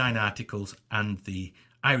 39 articles and the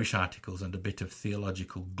Irish articles and a bit of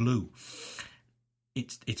theological glue.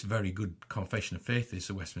 It's very good confession of faith, is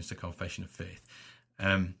the Westminster Confession of Faith.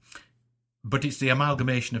 But it's the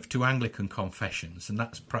amalgamation of 2 Anglican confessions, and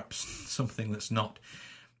that's perhaps something that's not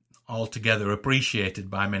altogether appreciated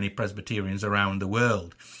by many Presbyterians around the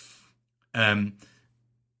world.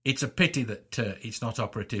 It's a pity that it's not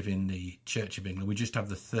operative in the Church of England. We just have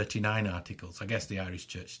the 39 Articles. I guess the Irish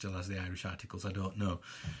Church still has the Irish Articles. I don't know.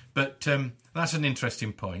 But that's an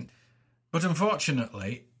interesting point. But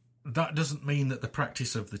unfortunately, that doesn't mean that the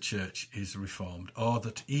practice of the Church is reformed, or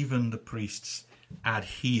that even the priests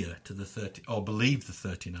adhere to or believe the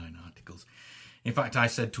 39 Articles. In fact, I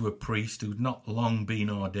said to a priest who'd not long been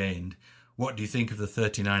ordained, "What do you think of the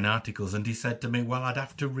 39 Articles?" And he said to me, "Well, I'd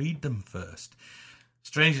have to read them first."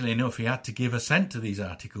 Strangely enough, he had to give assent to these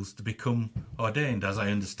articles to become ordained, as I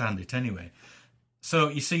understand it anyway. So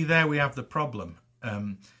you see, there we have the problem.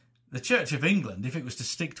 The Church of England, if it was to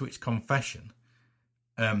stick to its confession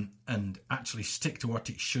and actually stick to what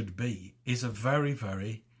it should be, is a very,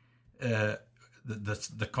 very...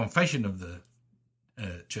 the confession of the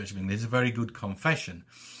Church of England is a very good confession.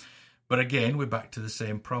 But again, we're back to the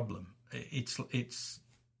same problem. It's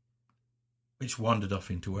wandered off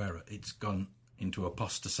into error. It's gone into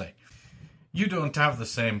apostasy. You don't have the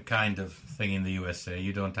same kind of thing in the USA.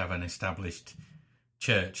 You don't have an established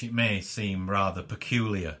church. It may seem rather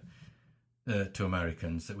peculiar to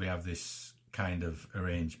Americans that we have this kind of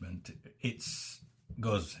arrangement. It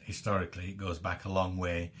goes back a long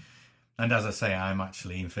way. And as I say, I'm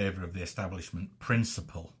actually in favour of the establishment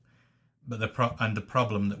principle. But the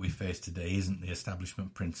problem that we face today isn't the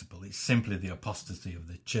establishment principle. It's simply the apostasy of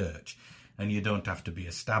the church. And you don't have to be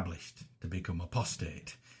established to become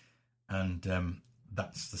apostate. And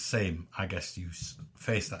that's the same. I guess you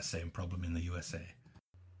face that same problem in the USA.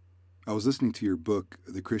 I was listening to your book,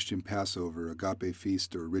 The Christian Passover, Agape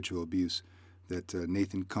Feast or Ritual Abuse, that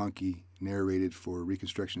Nathan Conkey narrated for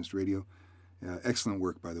Reconstructionist Radio. Excellent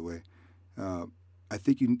work, by the way. I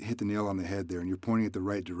think you hit the nail on the head there, and you're pointing at the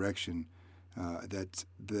right direction, that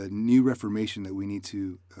the new Reformation that we need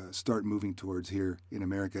to start moving towards here in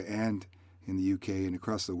America and in the UK and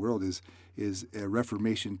across the world is a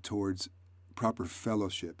reformation towards proper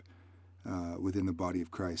fellowship within the body of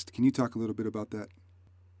Christ. Can you talk a little bit about that?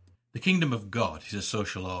 The kingdom of God is a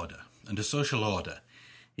social order, and a social order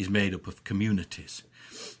is made up of communities.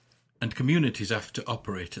 And communities have to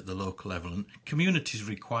operate at the local level, and communities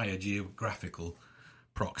require geographical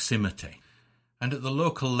proximity. And at the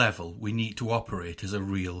local level, we need to operate as a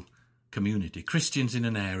real community. Christians in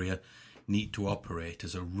an area need to operate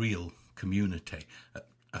as a real community,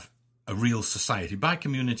 a real society. By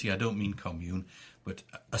community, I don't mean commune, but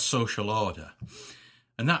a social order.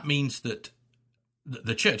 And that means that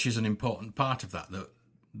the church is an important part of that,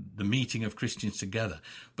 the meeting of Christians together.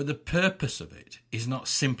 But the purpose of it is not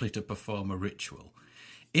simply to perform a ritual.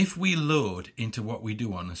 If we load into what we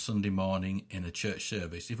do on a Sunday morning in a church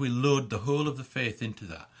service, if we load the whole of the faith into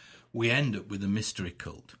that, we end up with a mystery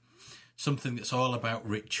cult, something that's all about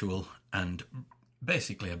ritual and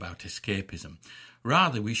basically about escapism.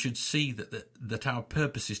 Rather, we should see that our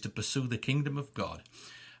purpose is to pursue the kingdom of God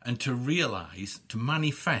and to realise, to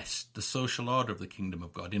manifest the social order of the kingdom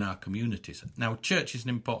of God in our communities. Now, church is an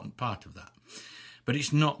important part of that, but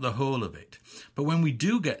it's not the whole of it. But when we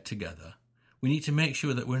do get together, we need to make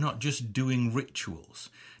sure that we're not just doing rituals.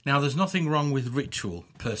 Now, there's nothing wrong with ritual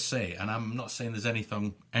per se, and I'm not saying there's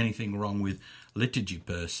anything wrong with liturgy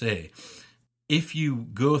per se. If you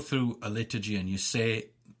go through a liturgy and you say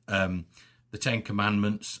the Ten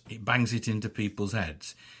Commandments, it bangs it into people's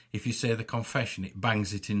heads. If you say the confession, it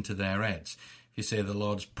bangs it into their heads. If you say the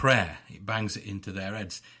Lord's Prayer, it bangs it into their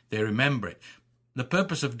heads. They remember it. The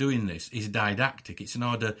purpose of doing this is didactic. It's in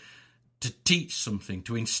order to teach something,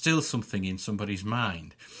 to instill something in somebody's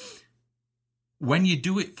mind. When you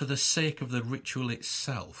do it for the sake of the ritual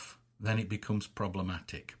itself, then it becomes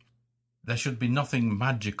problematic. There should be nothing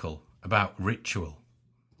magical about ritual.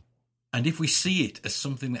 And if we see it as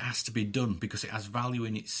something that has to be done because it has value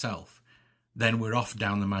in itself, then we're off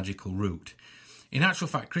down the magical route. In actual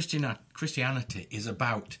fact, Christianity is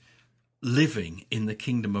about living in the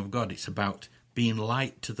kingdom of God. It's about being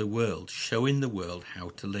light to the world, showing the world how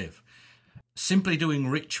to live. Simply doing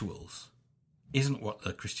rituals isn't what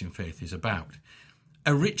the Christian faith is about.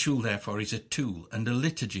 A ritual, therefore, is a tool, and a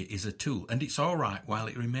liturgy is a tool, and it's all right while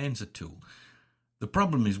it remains a tool. The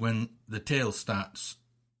problem is when the tail starts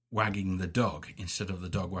wagging the dog instead of the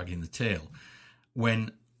dog wagging the tail,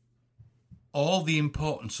 when all the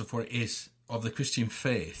importance of what it is of the Christian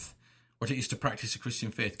faith, what it is to practice a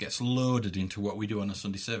Christian faith, gets loaded into what we do on a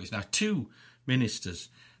Sunday service. Now, 2 ministers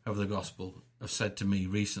of the gospel have said to me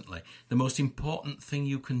recently, the most important thing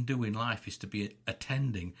you can do in life is to be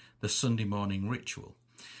attending the Sunday morning ritual.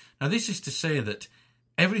 Now, this is to say that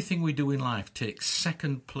everything we do in life takes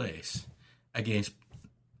second place against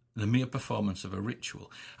the mere performance of a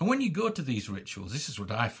ritual. And when you go to these rituals, this is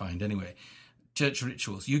what I find anyway, church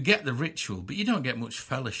rituals. You get the ritual, but you don't get much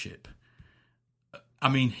fellowship. I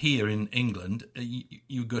mean, here in England,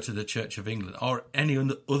 you go to the Church of England or any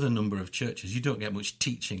other number of churches, you don't get much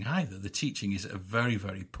teaching either. The teaching is at a very,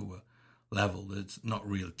 very poor level. There's not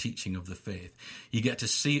real teaching of the faith. You get to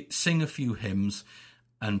sing a few hymns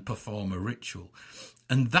and perform a ritual.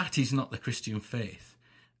 And that is not the Christian faith.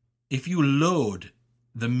 If you load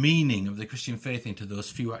the meaning of the Christian faith into those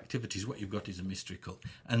few activities, what you've got is a mystery cult.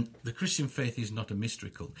 And the Christian faith is not a mystery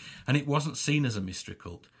cult. And it wasn't seen as a mystery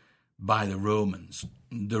cult by the Romans.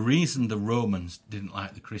 The reason the Romans didn't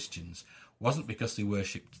like the Christians wasn't because they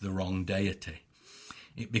worshipped the wrong deity.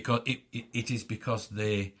 It is because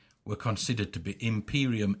they were considered to be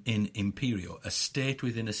imperium in imperio, a state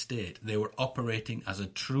within a state. They were operating as a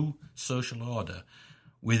true social order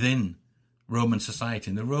within Roman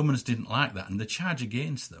society, and the Romans didn't like that, and the charge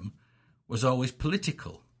against them was always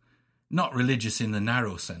political, not religious in the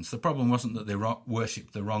narrow sense. The problem wasn't that they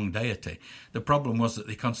worshipped the wrong deity. The problem was that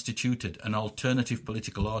they constituted an alternative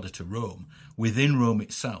political order to Rome within Rome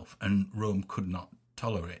itself, and Rome could not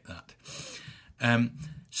tolerate that.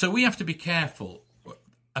 So we have to be careful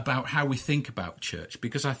about how we think about church,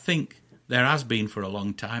 because I think there has been for a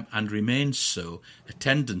long time, and remains so, a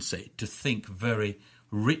tendency to think very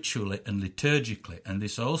ritually and liturgically, and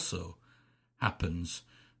this also happens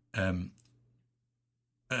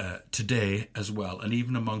today as well, and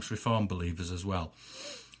even amongst Reformed believers as well.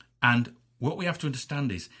 And what we have to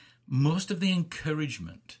understand is most of the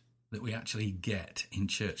encouragement that we actually get in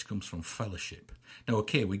church comes from fellowship. Now,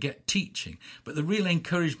 okay, we get teaching, but the real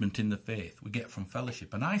encouragement in the faith we get from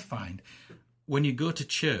fellowship. And I find when you go to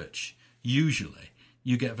church, usually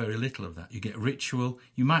you get very little of that. You get ritual,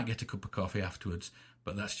 you might get a cup of coffee afterwards,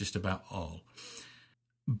 but that's just about all.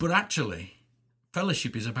 But actually,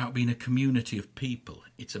 fellowship is about being a community of people.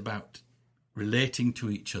 It's about relating to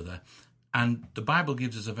each other. And the Bible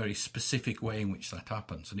gives us a very specific way in which that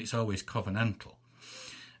happens, and it's always covenantal.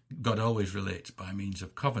 God always relates by means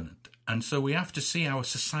of covenant. And so we have to see our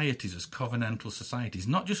societies as covenantal societies,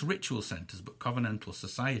 not just ritual centres, but covenantal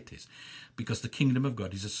societies, because the kingdom of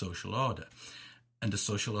God is a social order. And a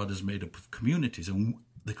social order is made up of communities, and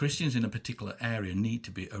the Christians in a particular area need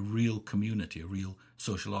to be a real community, a real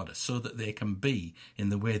social order, so that they can be, in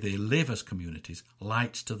the way they live as communities,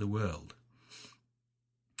 lights to the world.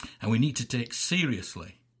 And we need to take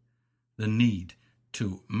seriously the need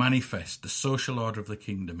to manifest the social order of the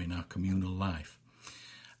kingdom in our communal life.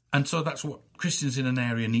 And so that's what Christians in an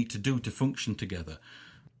area need to do to function together.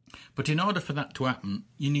 But in order for that to happen,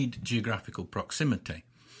 you need geographical proximity.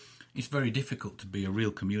 It's very difficult to be a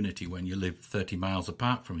real community when you live 30 miles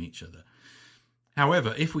apart from each other.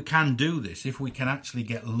 However, if we can do this, if we can actually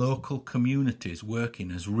get local communities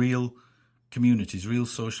working as real communities, real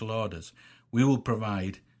social orders, we will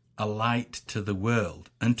provide a light to the world.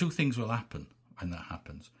 And two things will happen when that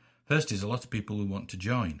happens. First is a lot of people will want to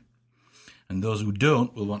join, and those who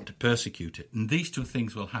don't will want to persecute it. And these two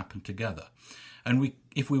things will happen together. And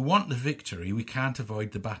if we want the victory, we can't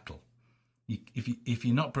avoid the battle. If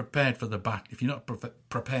you're not prepared for the battle, if you're not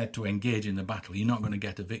prepared to engage in the battle, you're not going to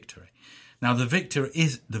get a victory. Now, the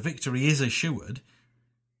victory is assured,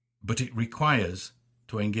 but it requires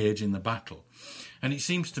to engage in the battle. And it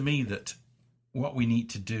seems to me that what we need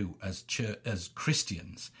to do as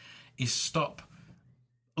Christians is stop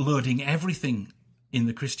loading everything in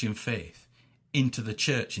the Christian faith into the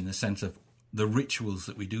church in the sense of the rituals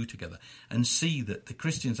that we do together, and see that the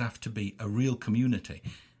Christians have to be a real community.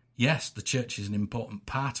 Yes, the church is an important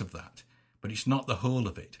part of that, but it's not the whole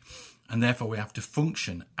of it. And therefore we have to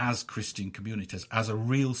function as Christian communities, as a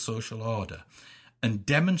real social order, and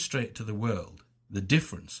demonstrate to the world the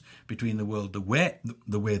difference between the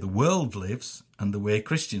way the world lives and the way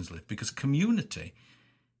Christians live. Because community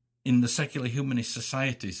in the secular humanist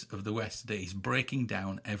societies of the West today is breaking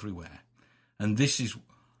down everywhere. And this is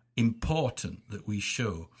important, that we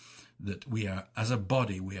show that we are, as a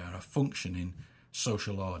body, we are a functioning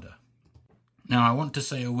social order. Now, I want to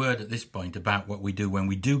say a word at this point about what we do when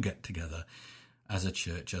we do get together as a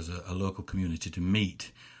church, as a local community, to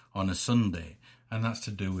meet on a Sunday, and that's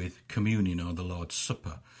to do with communion, or the Lord's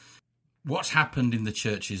Supper. What's happened in the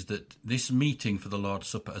church is that this meeting for the Lord's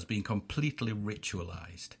Supper has been completely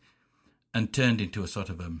ritualized and turned into a sort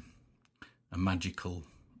of a magical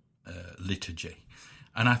liturgy.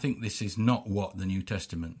 And I think this is not what the New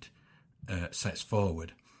Testament sets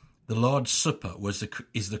forward. The Lord's Supper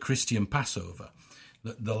is the Christian Passover.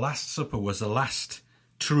 The Last Supper was the last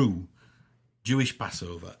true Jewish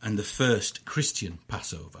Passover and the first Christian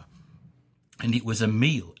Passover. And it was a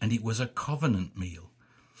meal, and it was a covenant meal.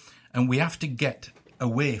 And we have to get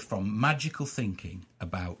away from magical thinking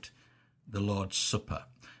about the Lord's Supper,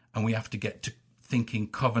 and we have to get to thinking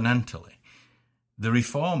covenantally. The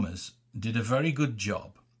Reformers did a very good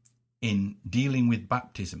job in dealing with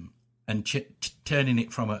baptism and turning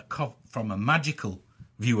it from a magical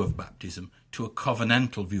view of baptism to a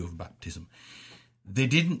covenantal view of baptism. They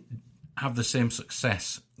didn't have the same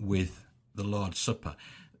success with the Lord's Supper.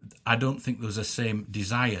 I don't think there was the same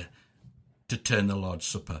desire to turn the Lord's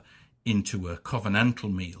Supper into a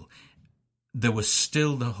covenantal meal. There was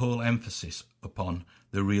still the whole emphasis upon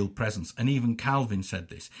the real presence. And even Calvin said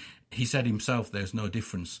this. He said himself there's no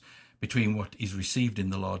difference between what is received in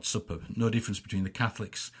the Lord's Supper, no difference between the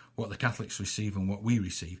Catholics, what the Catholics receive and what we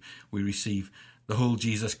receive. We receive the whole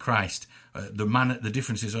Jesus Christ. The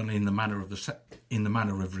difference is only in the manner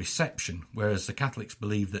of reception, whereas the Catholics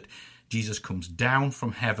believe that Jesus comes down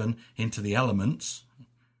from heaven into the elements.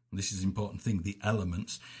 This is an important thing, the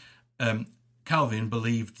elements. Calvin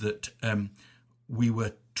believed that we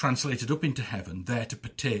were translated up into heaven, there to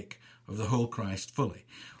partake of the whole Christ fully.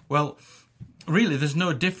 Well, really, there's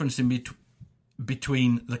no difference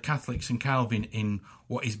between the Catholics and Calvin in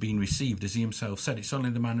what is being received. As he himself said, it's only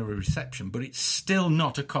the manner of reception, but it's still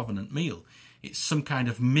not a covenant meal. It's some kind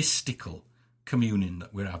of mystical communion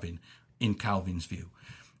that we're having in Calvin's view.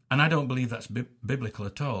 And I don't believe that's biblical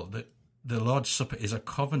at all, that the Lord's Supper is a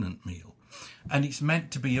covenant meal. And it's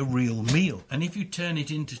meant to be a real meal. And if you turn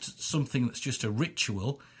it into something that's just a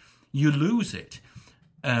ritual, you lose it.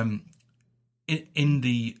 In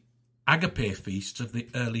the agape feasts of the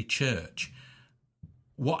early church,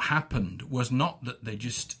 what happened was not that they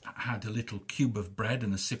just had a little cube of bread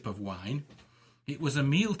and a sip of wine. It was a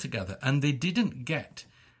meal together, and they didn't get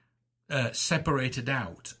separated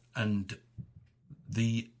out, and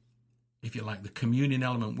the communion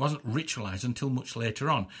element wasn't ritualized until much later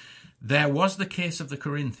on. There was the case of the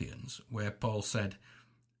Corinthians, where Paul said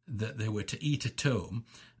that they were to eat at home,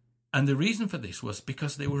 and the reason for this was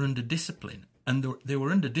because they were under discipline, and they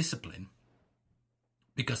were under discipline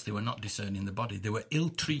because they were not discerning the body. They were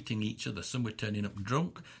ill-treating each other. Some were turning up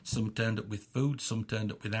drunk, some turned up with food, some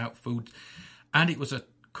turned up without food, and it was a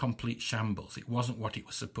complete shambles. It wasn't what it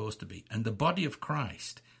was supposed to be. And the body of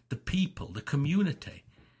Christ, the people, the community,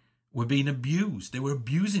 were being abused. They were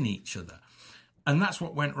abusing each other. And that's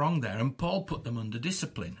what went wrong there, and Paul put them under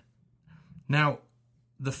discipline. Now,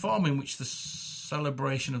 the form in which the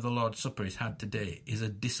celebration of the Lord's Supper is had today is a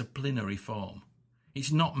disciplinary form.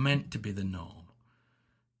 It's not meant to be the norm.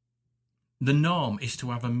 The norm is to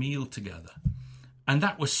have a meal together. And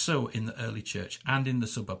that was so in the early church and in the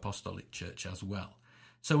sub-apostolic church as well.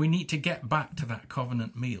 So we need to get back to that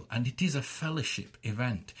covenant meal. And it is a fellowship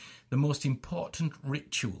event. The most important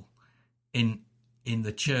ritual in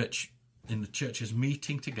the church, in the church's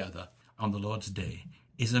meeting together on the Lord's Day,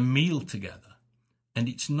 is a meal together. And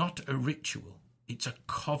it's not a ritual. It's a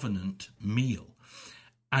covenant meal.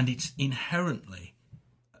 And it's inherently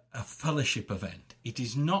a fellowship event. It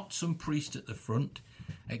is not some priest at the front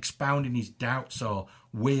expounding his doubts or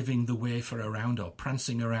waving the wafer around or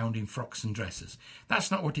prancing around in frocks and dresses.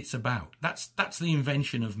 That's not what it's about. That's the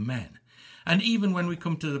invention of men. And even when we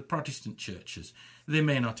come to the Protestant churches, they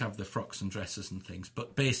may not have the frocks and dresses and things,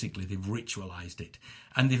 but basically they've ritualized it.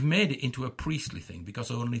 And they've made it into a priestly thing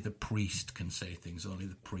because only the priest can say things, only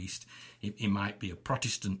the priest. He might be a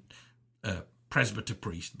Protestant presbyter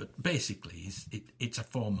priest, but basically it's a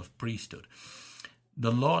form of priesthood.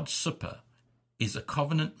 The Lord's Supper is a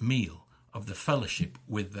covenant meal of the fellowship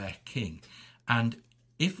with their king. And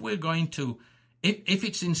if we're going to, if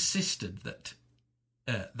it's insisted that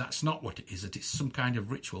that's not what it is, that it's some kind of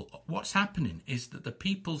ritual, what's happening is that the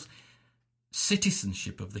people's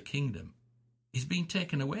citizenship of the kingdom is being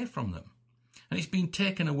taken away from them. And it's being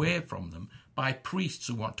taken away from them by priests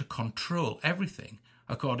who want to control everything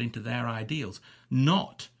according to their ideals.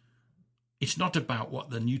 It's not about what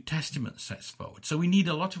the New Testament sets forward. So we need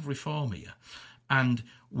a lot of reform here. And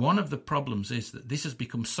one of the problems is that this has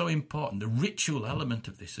become so important. The ritual element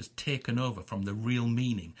of this has taken over from the real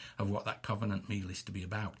meaning of what that covenant meal is to be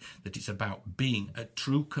about. That it's about being a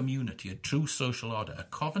true community, a true social order, a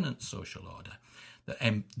covenant social order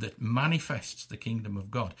that manifests the kingdom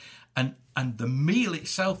of God. And the meal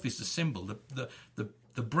itself is the symbol.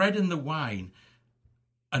 The bread and the wine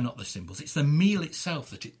are not the symbols. It's the meal itself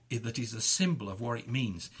that is the symbol of what it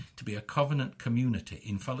means to be a covenant community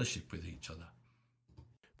in fellowship with each other.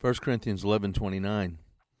 1 Corinthians 11:29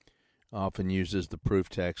 often uses the proof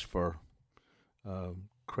text for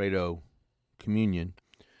credo communion.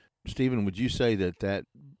 Stephen, would you say that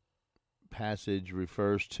passage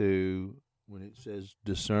refers to, when it says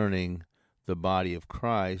discerning the body of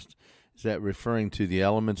Christ, is that referring to the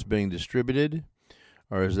elements being distributed,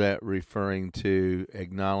 Or is that referring to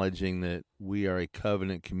acknowledging that we are a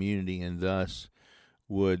covenant community and thus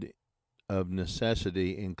would, of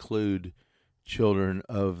necessity, include children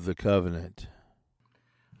of the covenant?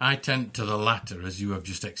 I tend to the latter, as you have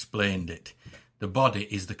just explained it. The body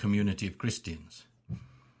is the community of Christians.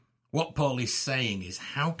 What Paul is saying is,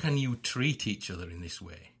 how can you treat each other in this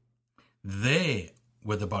way? They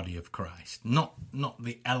were the body of Christ, not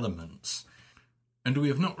the elements. And we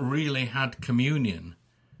have not really had communion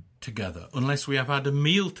together unless we have had a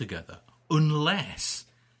meal together, unless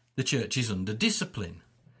the church is under discipline.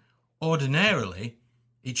 Ordinarily,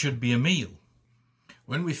 it should be a meal.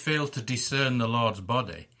 When we fail to discern the Lord's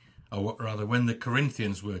body, or rather when the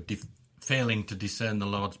Corinthians were failing to discern the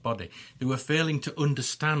Lord's body, they were failing to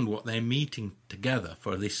understand what their meeting together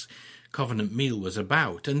for this covenant meal was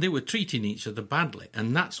about, and they were treating each other badly,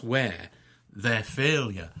 and that's where their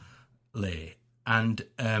failure lay. And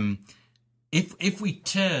if we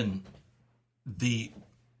turn the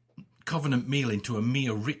covenant meal into a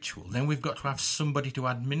mere ritual, then we've got to have somebody to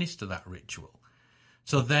administer that ritual.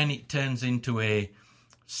 So then it turns into a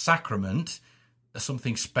sacrament,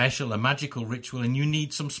 something special, a magical ritual, and you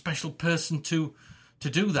need some special person to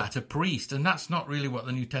do that, a priest. And that's not really what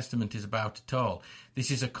the New Testament is about at all.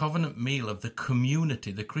 This is a covenant meal of the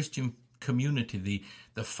community, the Christian community,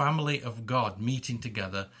 the family of God meeting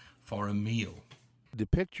together for a meal. The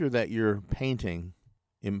picture that you're painting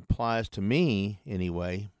implies to me,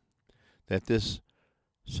 anyway, that this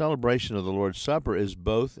celebration of the Lord's Supper is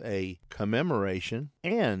both a commemoration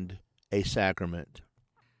and a sacrament.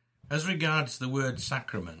 As regards the word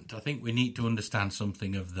sacrament, I think we need to understand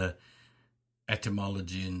something of the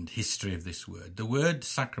etymology and history of this word. The word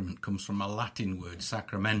sacrament comes from a Latin word,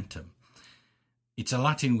 sacramentum. It's a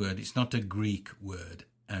Latin word, it's not a Greek word.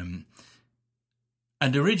 And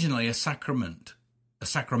originally a sacramentum,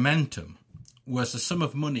 was a sum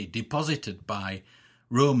of money deposited by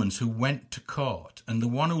Romans who went to court, and the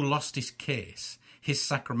one who lost his case, his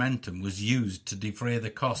sacramentum, was used to defray the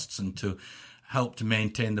costs and to help to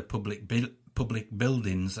maintain the public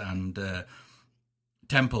buildings and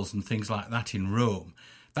temples and things like that in Rome.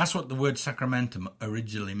 That's what the word sacramentum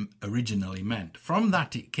originally meant. From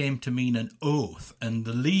that it came to mean an oath, and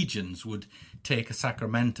the legions would take a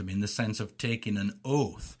sacramentum in the sense of taking an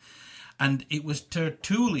oath. And it was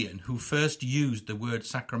Tertullian who first used the word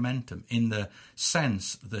sacramentum in the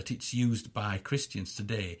sense that it's used by Christians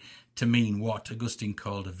today to mean what Augustine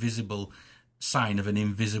called a visible sign of an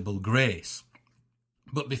invisible grace.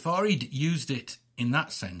 But before he'd used it in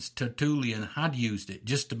that sense, Tertullian had used it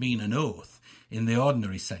just to mean an oath in the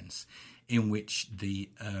ordinary sense in which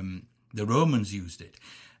the Romans used it.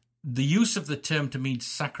 The use of the term to mean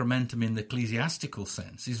sacramentum in the ecclesiastical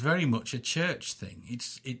sense is very much a church thing.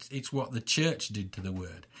 It's what the church did to the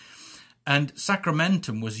word. And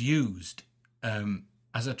sacramentum was used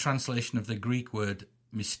as a translation of the Greek word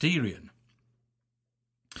mysterion.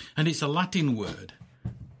 And it's a Latin word.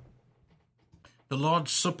 The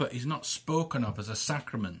Lord's Supper is not spoken of as a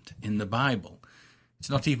sacrament in the Bible.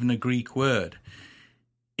 It's not even a Greek word.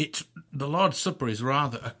 The Lord's Supper is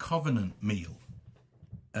rather a covenant meal.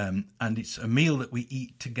 And it's a meal that we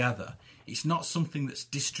eat together. It's not something that's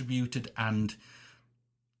distributed and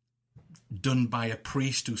done by a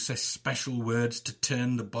priest who says special words to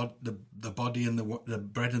turn the body and the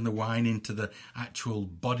bread and the wine into the actual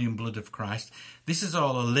body and blood of Christ. This is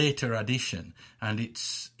all a later addition, and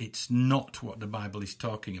it's not what the Bible is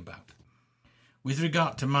talking about. With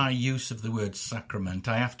regard to my use of the word sacrament,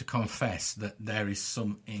 I have to confess that there is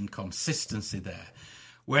some inconsistency there.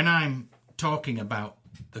 When I'm talking about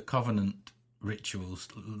the covenant rituals,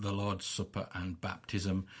 the Lord's Supper and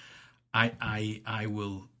baptism, I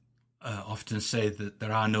will often say that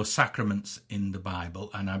there are no sacraments in the Bible,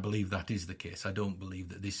 and I believe that is the case. I don't believe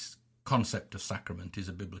that this concept of sacrament is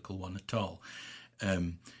a biblical one at all.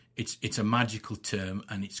 It's a magical term,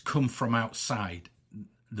 and it's come from outside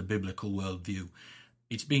the biblical worldview.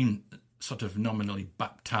 It's been sort of nominally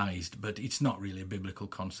baptized, but it's not really a biblical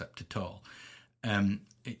concept at all.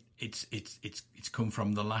 It's come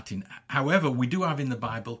from the Latin. However, we do have in the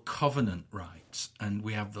Bible covenant rites, and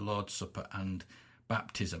we have the Lord's Supper and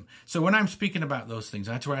baptism. So when I'm speaking about those things,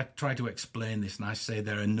 I try to explain this, and I say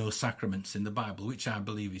there are no sacraments in the Bible, which I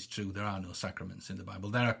believe is true. There are no sacraments in the Bible.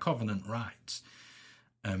 There are covenant rites,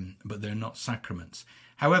 but they're not sacraments.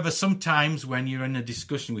 However, sometimes when you're in a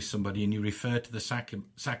discussion with somebody and you refer to the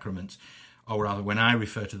sacraments, or rather when I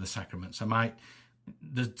refer to the sacraments,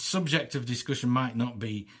 the subject of discussion might not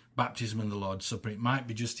be baptism and the Lord's Supper. It might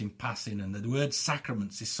be just in passing, and the word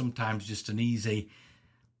sacraments is sometimes just an easy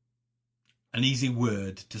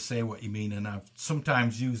word to say what you mean, and I've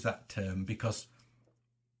sometimes used that term because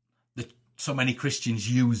so many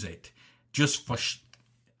Christians use it just for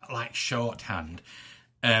like shorthand.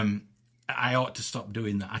 I ought to stop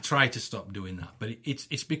doing that. I try to stop doing that, but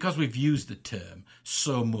it's because we've used the term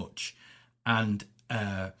so much, and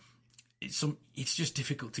it's just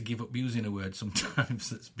difficult to give up using a word sometimes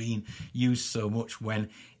that's been used so much when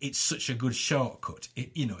it's such a good shortcut.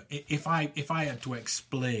 If I had to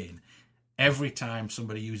explain every time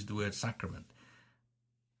somebody used the word sacrament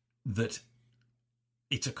that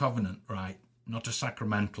it's a covenant rite, not a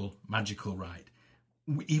sacramental magical rite,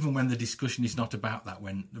 even when the discussion is not about that,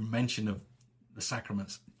 when the mention of the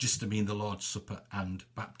sacraments just to mean the Lord's Supper and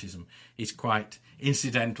baptism is quite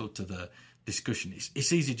incidental to the discussion,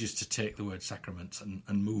 it's easy just to take the word sacraments and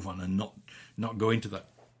move on and not go into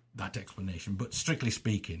that explanation. But strictly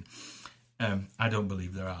speaking, I don't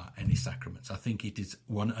believe there are any sacraments. I think it is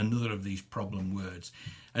another of these problem words,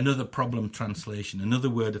 another problem translation. Another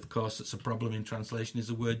word, of course, that's a problem in translation is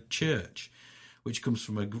the word church, which comes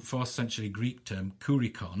from a 4th century Greek term,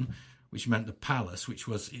 kurikon, which meant the palace, which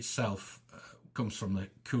was itself, comes from the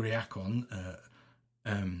kuriakon,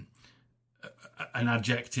 an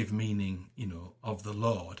adjective meaning, of the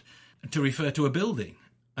Lord, to refer to a building.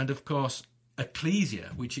 And of course, ecclesia,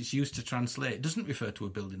 which it's used to translate, doesn't refer to a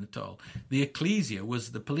building at all. The ecclesia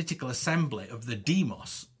was the political assembly of the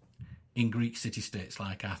demos in Greek city-states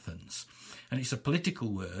like Athens. And it's a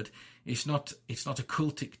political word. It's not a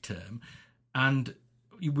cultic term. And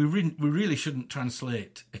we really shouldn't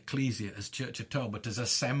translate ecclesia as church at all, but as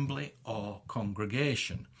assembly or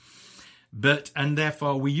congregation. And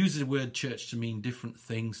therefore we use the word church to mean different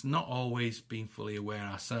things, not always being fully aware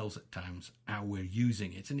ourselves at times how we're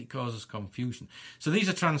using it, and it causes confusion. So these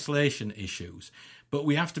are translation issues, but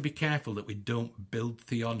we have to be careful that we don't build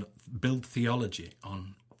theology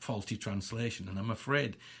on faulty translation. And I'm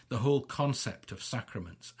afraid the whole concept of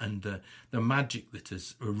sacraments and the magic that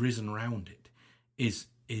has arisen around it is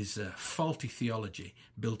faulty theology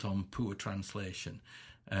built on poor translation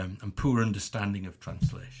and poor understanding of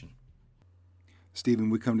translation. Stephen,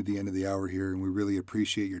 we come to the end of the hour here, and we really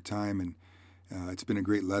appreciate your time. And it's been a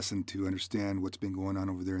great lesson to understand what's been going on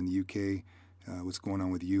over there in the UK, what's going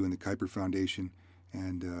on with you and the Kuyper Foundation,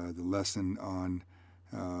 and the lesson on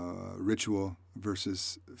ritual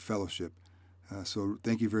versus fellowship. So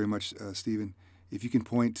thank you very much, Stephen. If you can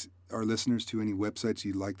point our listeners to any websites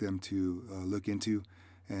you'd like them to look into.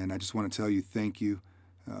 And I just want to tell you thank you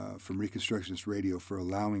from Reconstructionist Radio for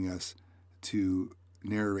allowing us to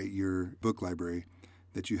narrate your book library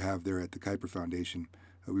that you have there at the Kuyper Foundation.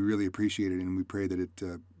 We really appreciate it, and we pray that it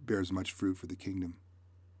bears much fruit for the kingdom.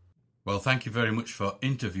 Well, thank you very much for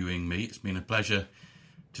interviewing me. It's been a pleasure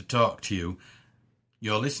to talk to you.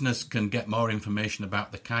 Your listeners can get more information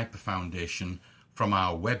about the Kuyper Foundation from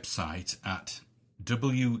our website at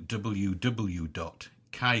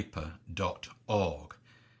www.kuyper.org.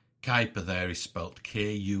 Kuyper there is spelt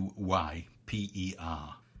Kuyper,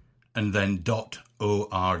 and then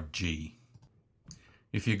 .org.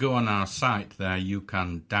 If you go on our site there, you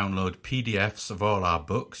can download PDFs of all our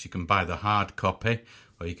books. You can buy the hard copy,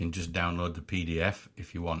 or you can just download the PDF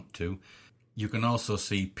if you want to. You can also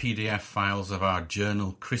see PDF files of our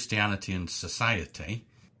journal, Christianity and Society,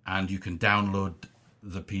 and you can download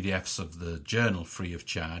the PDFs of the journal free of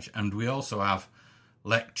charge. And we also have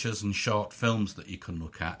lectures and short films that you can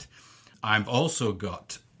look at. I've also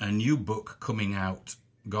got a new book coming out,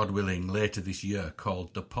 God willing, later this year,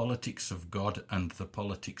 called The Politics of God and the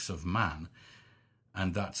Politics of Man.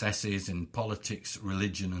 And that's essays in politics,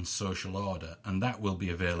 religion and social order. And that will be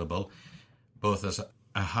available both as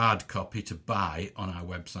a hard copy to buy on our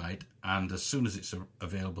website, and as soon as it's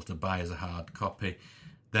available to buy as a hard copy,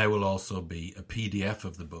 there will also be a PDF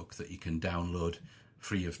of the book that you can download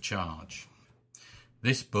free of charge.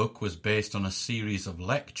 This book was based on a series of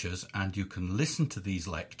lectures, and you can listen to these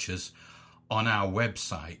lectures on our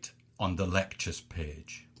website on the lectures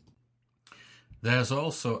page. There's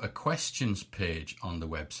also a questions page on the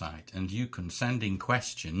website, and you can send in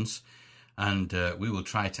questions and we will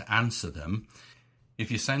try to answer them. If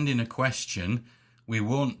you send in a question, we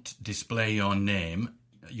won't display your name.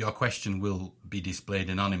 Your question will be displayed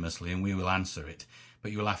anonymously and we will answer it,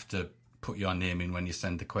 but you'll have to put your name in when you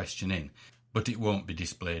send the question in, but it won't be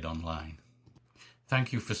displayed online.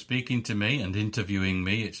 Thank you for speaking to me and interviewing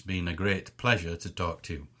me. It's been a great pleasure to talk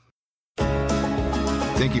to you.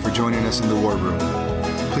 Thank you for joining us in the War Room.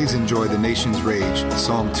 Please enjoy The Nation's Rage,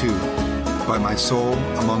 Psalm 2, by My Soul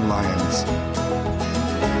Among Lions.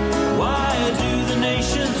 Why do the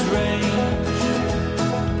nations rage?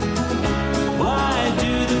 Why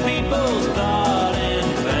do the peoples plot in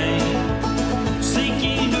vain,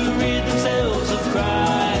 seeking to rid themselves of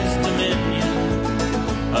Christ's dominion,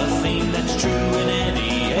 a theme that's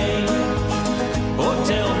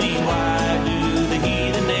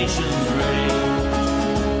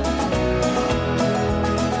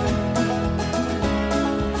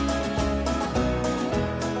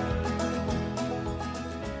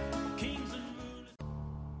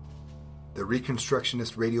The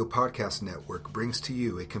Reconstructionist Radio Podcast Network brings to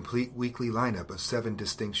you a complete weekly lineup of 7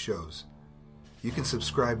 distinct shows. You can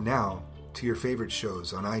subscribe now to your favorite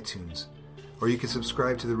shows on iTunes, or you can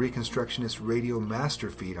subscribe to the Reconstructionist Radio Master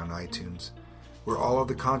Feed on iTunes, where all of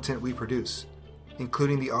the content we produce,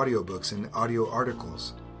 including the audiobooks and audio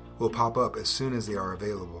articles, will pop up as soon as they are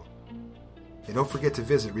available. And don't forget to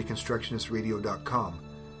visit ReconstructionistRadio.com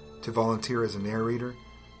to volunteer as a narrator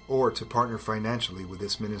or to partner financially with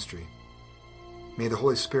this ministry. May the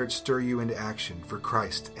Holy Spirit stir you into action for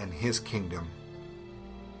Christ and His kingdom.